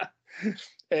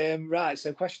 Right.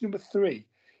 So question number 3.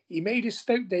 He made his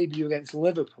Stoke debut against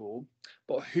Liverpool,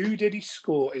 but who did he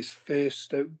score his first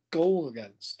Stoke goal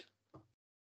against?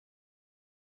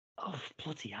 Oh,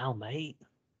 bloody hell, mate.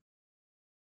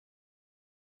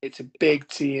 It's a big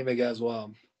team as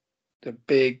well. It's a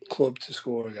big club to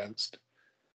score against.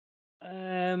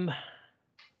 It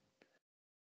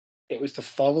was the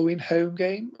following home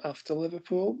game after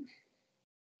Liverpool.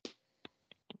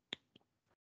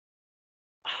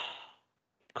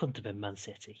 Couldn't have been Man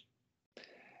City.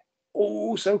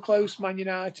 Oh, so close, Man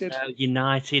United.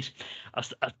 United. I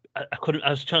couldn't. I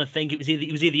was trying to think. It was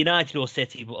either United or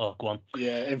City. But go on.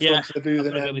 Yeah, in front of the booth. I'm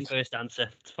going to go with first answer.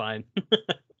 It's fine.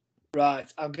 Right,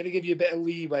 I'm going to give you a bit of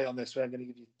leeway on this one. I'm going to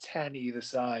give you 10 either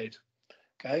side.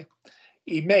 Okay.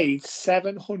 He made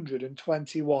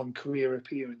 721 career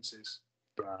appearances.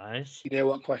 Right. You know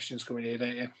what question's coming here,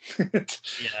 don't you?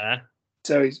 Yeah.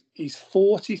 So he's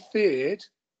 43rd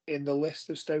in the list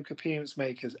of Stoke appearance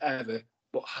makers ever.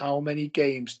 But how many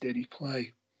games did he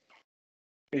play?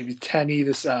 Maybe 10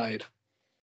 either side.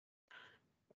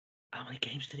 How many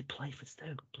games did he play for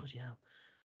Stoke? Bloody hell.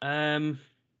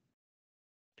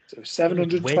 So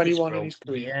 721 in his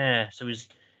career. Yeah. So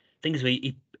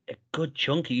a good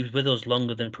chunk. He was with us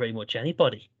longer than pretty much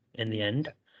anybody in the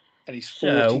end. And he's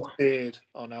 43rd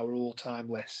on our all-time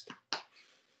list.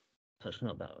 That's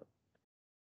not that.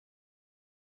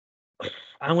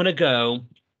 I'm going to go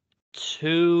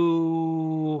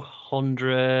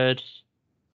 200.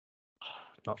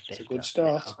 Not 50. It's a good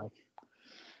start.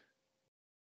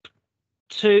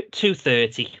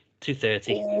 230.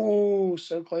 230. Oh,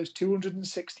 so close.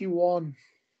 261.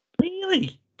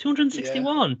 Really?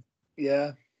 261?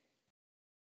 Yeah.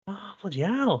 Oh, bloody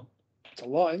hell. It's a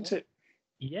lot, isn't it?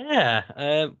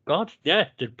 Yeah. God, yeah,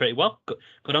 did pretty well.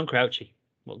 Good on Crouchy.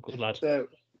 Well, good lad. So,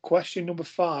 question number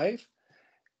 5.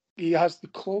 He has the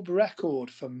club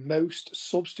record for most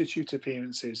substitute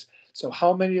appearances. So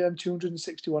how many of them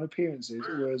 261 appearances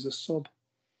were as a sub?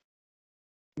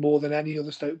 More than any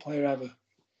other Stoke player ever.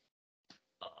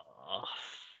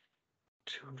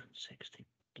 260.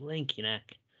 Blinky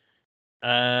neck.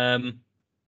 I don't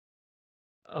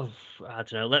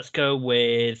know. Let's go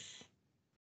with...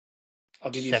 I'll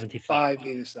give you 75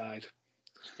 either side.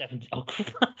 70. Oh,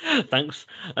 thanks.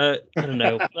 I don't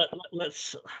know.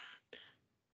 Let's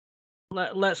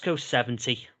go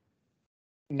 70.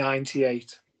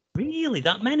 98. Really?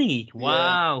 That many?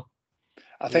 Wow. Yeah.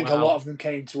 I think a lot of them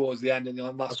came towards the end in the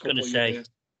last couple of years.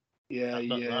 Yeah,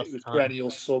 it was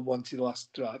perennial sub once the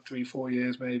last 3-4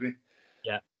 years maybe.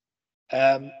 Yeah.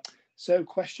 So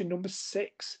question number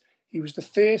 6. He was the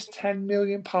first £10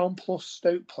 million plus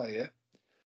Stoke player,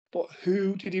 but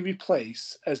who did he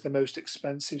replace as the most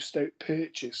expensive Stoke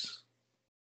purchase?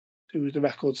 Who was the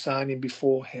record signing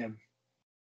before him?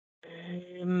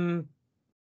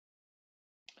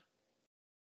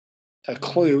 A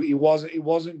clue. He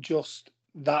wasn't just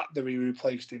that he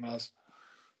replaced him as.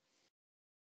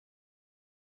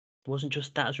 It wasn't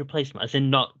just that as replacement, as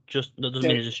in not just that doesn't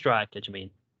mean as a striker. Do you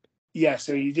mean? Yeah.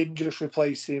 So he didn't just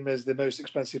replace him as the most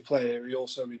expensive player. He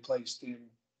also replaced him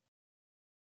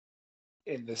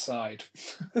in the side.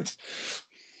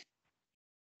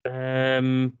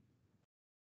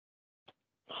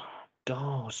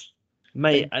 God.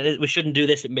 Mate, we shouldn't do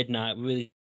this at midnight. We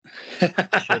really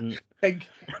shouldn't. think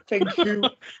who.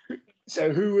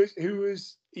 So who was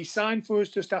he signed for us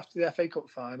just after the FA Cup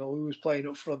final? Who was playing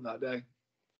up front that day?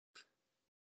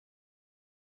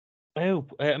 Oh,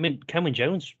 I mean, Kenwyne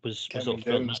Jones was up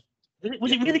front.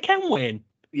 Was it really Kenwyne?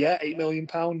 Yeah, £8 million.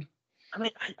 I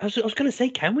mean, I was going to say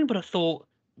Kenwyne, but I thought,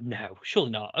 no,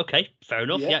 surely not. Okay, fair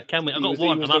enough. Yeah, Kenwyne. I got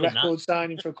one. He was the record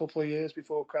signing for a couple of years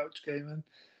before Crouch came in.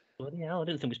 Bloody hell, I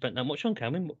didn't think we spent that much on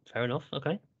Kenwyne, but fair enough.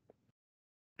 Okay.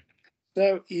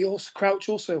 So Crouch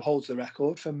also holds the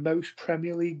record for most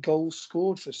Premier League goals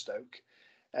scored for Stoke.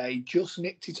 He just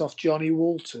nicked it off Johnny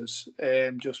Walters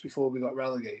just before we got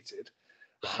relegated.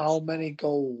 How many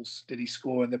goals did he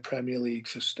score in the Premier League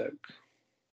for Stoke?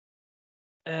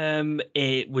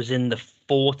 It was in the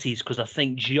 40s because I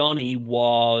think Johnny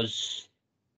was,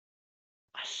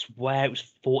 I swear it was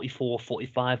 44,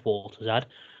 45 Walters had.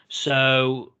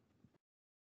 So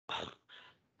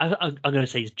I'm going to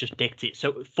say he's just nicked it.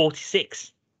 So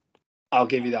 46. I'll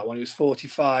give you that one. It was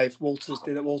 45. Walters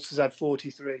did it. Walters had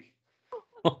 43.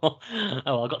 Oh,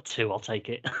 I got 2. I'll take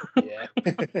it. Yeah.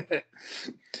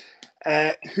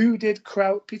 Who did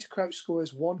Peter Crouch score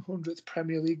his 100th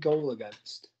Premier League goal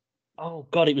against? Oh,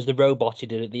 God, it was the robot he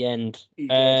did at the end.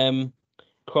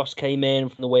 Cross came in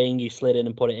from the wing, you slid in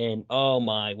and put it in. Oh,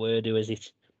 my word, who is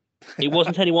it? It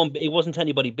wasn't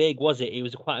anybody big, was it? It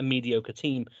was quite a mediocre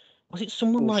team. Was it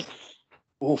someone like...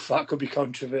 Oof, that could be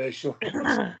controversial. See,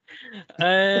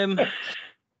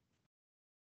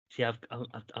 I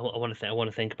want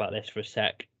to think about this for a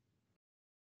sec.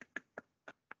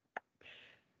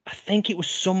 I think it was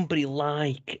somebody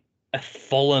like a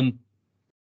Fulham.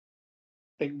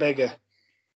 Think bigger.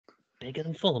 Bigger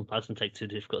than Fulham? That doesn't take too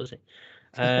difficult, is it?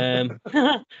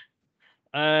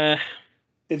 They're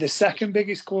the second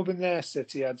biggest club in their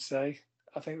city, I'd say.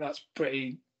 I think that's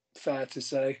pretty fair to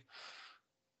say.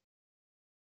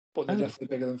 But they're definitely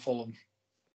bigger than Fulham.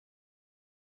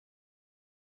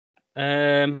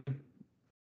 God,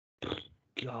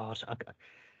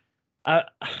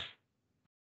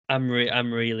 I'm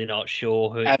really not sure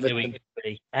who it could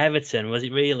be. Everton, was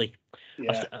it really?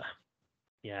 Yeah.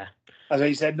 Yeah. As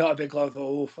you said, not a big club.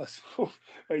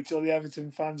 Wait till the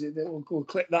Everton fans will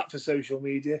clip that for social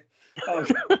media.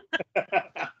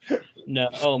 No,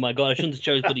 oh my God, I shouldn't have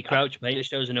chose bloody Crouch, mate. It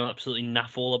shows I know absolutely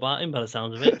naff all about him by the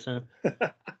sounds of it. So.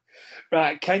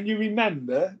 Right, can you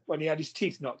remember when he had his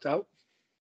teeth knocked out?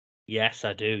 Yes,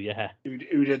 I do, yeah. Who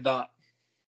did that?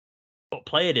 What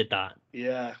player did that?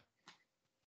 Yeah.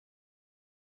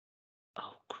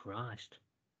 Oh, Christ.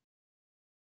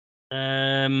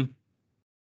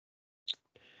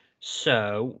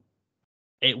 So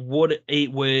it was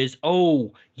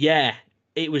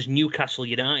Newcastle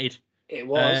United. It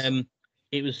was.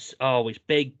 It's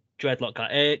big dreadlock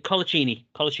guy. Colaccini.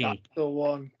 That's the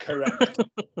one, correct.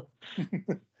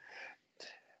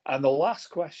 And the last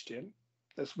question,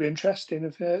 this will be interesting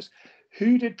of hers.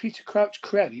 Who did Peter Crouch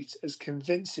credit as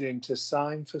convincing him to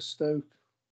sign for Stoke?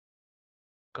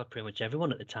 God, pretty much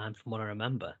everyone at the time, from what I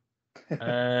remember.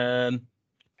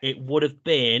 It would have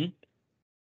been.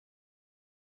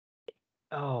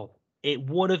 It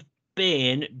would have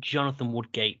been Jonathan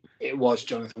Woodgate. It was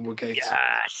Jonathan Woodgate.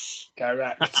 Yes,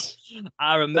 correct.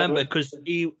 I remember because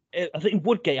I think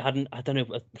Woodgate hadn't. I don't know.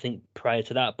 I think prior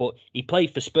to that, but he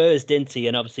played for Spurs, didn't he?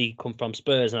 And obviously, he come from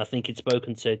Spurs, and I think he'd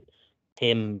spoken to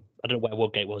him. I don't know where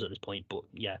Woodgate was at this point, but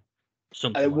yeah,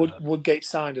 something. Woodgate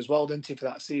signed as well, didn't he, for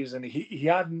that season? He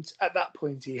hadn't at that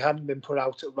point. He hadn't been put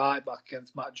out at right back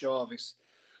against Matt Jarvis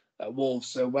at Wolves.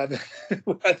 So whether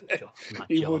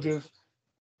he would have.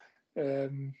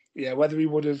 Whether he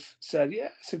would have said, yeah,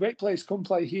 it's a great place, come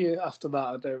play here after that,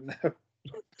 I don't know.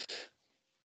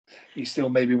 He still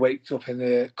maybe waked up in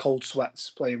the cold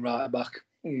sweats playing right back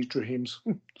in his dreams.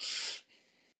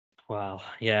 Well,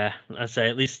 yeah, I'd say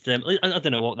at least, I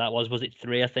don't know what that was. Was it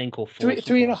 3, I think, or 4?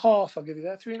 3.5, I'll give you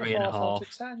that. 3.5 out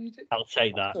of 10. I'll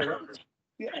take that.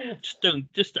 Yeah. Can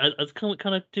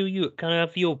I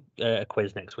have your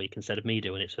quiz next week instead of me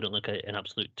doing it, so I don't look like an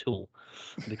absolute tool?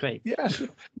 It'd be great. Yeah, shall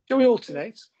we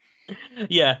alternate?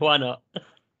 Yeah, why not?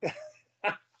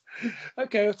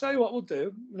 Okay, I'll tell you what we'll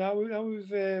do. Now we've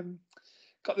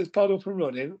got this pod up and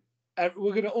running,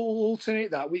 we're going to all alternate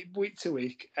that week to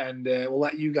week, and we'll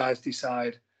let you guys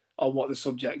decide on what the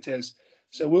subject is.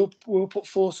 So we'll put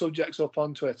 4 subjects up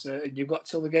on Twitter, and you've got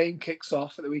till the game kicks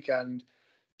off at the weekend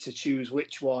to choose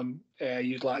which one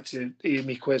you'd like to hear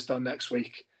me quizzed on next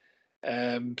week.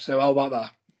 So how about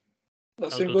that?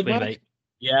 That sound good, mate?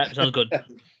 Yeah, sounds good.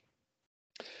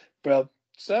 Well,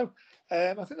 so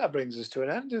I think that brings us to an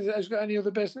end. Has got any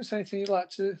other business? Anything you'd like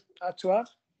to add?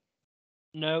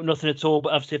 No, nothing at all.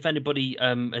 But obviously, if anybody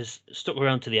has stuck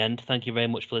around to the end, thank you very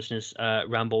much for listening to this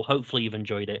ramble. Hopefully, you've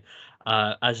enjoyed it.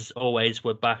 As always,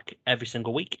 we're back every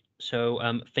single week.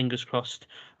 So fingers crossed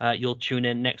you'll tune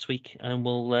in next week, and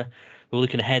we're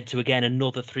looking ahead to, again,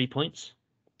 another 3 points.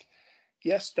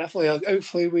 Yes, definitely.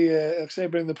 Hopefully we, like I say,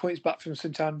 bring the points back from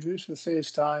St Andrews for the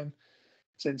first time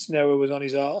since Noah was on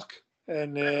his arc.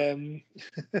 And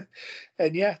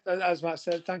and yeah, as Matt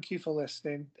said, thank you for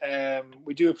listening.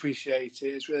 We do appreciate it.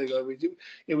 It's really good.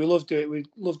 We love doing it. We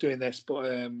love doing this. But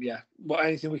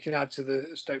anything we can add to the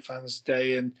Stoke Fans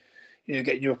Day and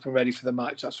getting you up and ready for the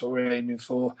match, that's what we're aiming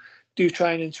for. Do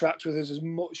try and interact with us as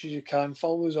much as you can.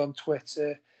 Follow us on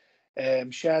Twitter.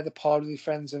 Share the pod with your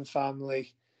friends and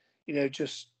family.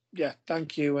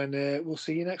 Thank you, and we'll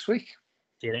see you next week.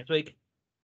 See you next week.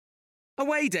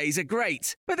 Away days are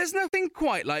great, but there's nothing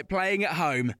quite like playing at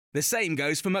home. The same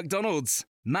goes for McDonald's.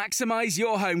 Maximise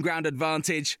your home ground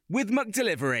advantage with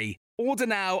McDelivery. Order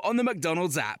now on the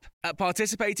McDonald's app. At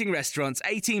participating restaurants,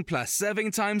 18 plus,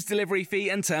 serving times, delivery fee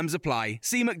and terms apply.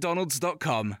 See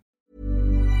mcdonalds.com.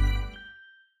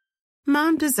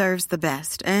 Mom deserves the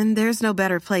best, and there's no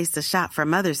better place to shop for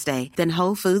Mother's Day than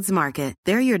Whole Foods Market.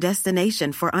 They're your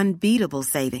destination for unbeatable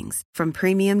savings, from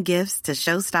premium gifts to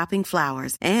show-stopping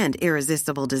flowers and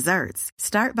irresistible desserts.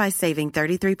 Start by saving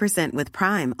 33% with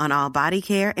Prime on all body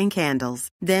care and candles.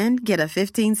 Then get a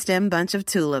 15-stem bunch of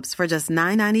tulips for just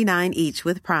 $9.99 each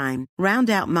with Prime. Round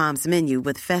out Mom's menu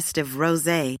with festive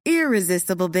rosé,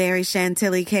 irresistible berry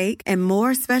chantilly cake, and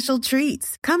more special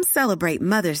treats. Come celebrate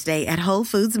Mother's Day at Whole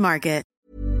Foods Market.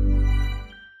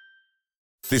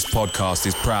 This podcast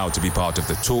is proud to be part of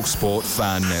the TalkSport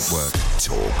Fan Network.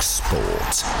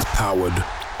 TalkSport. Powered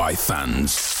by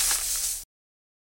fans.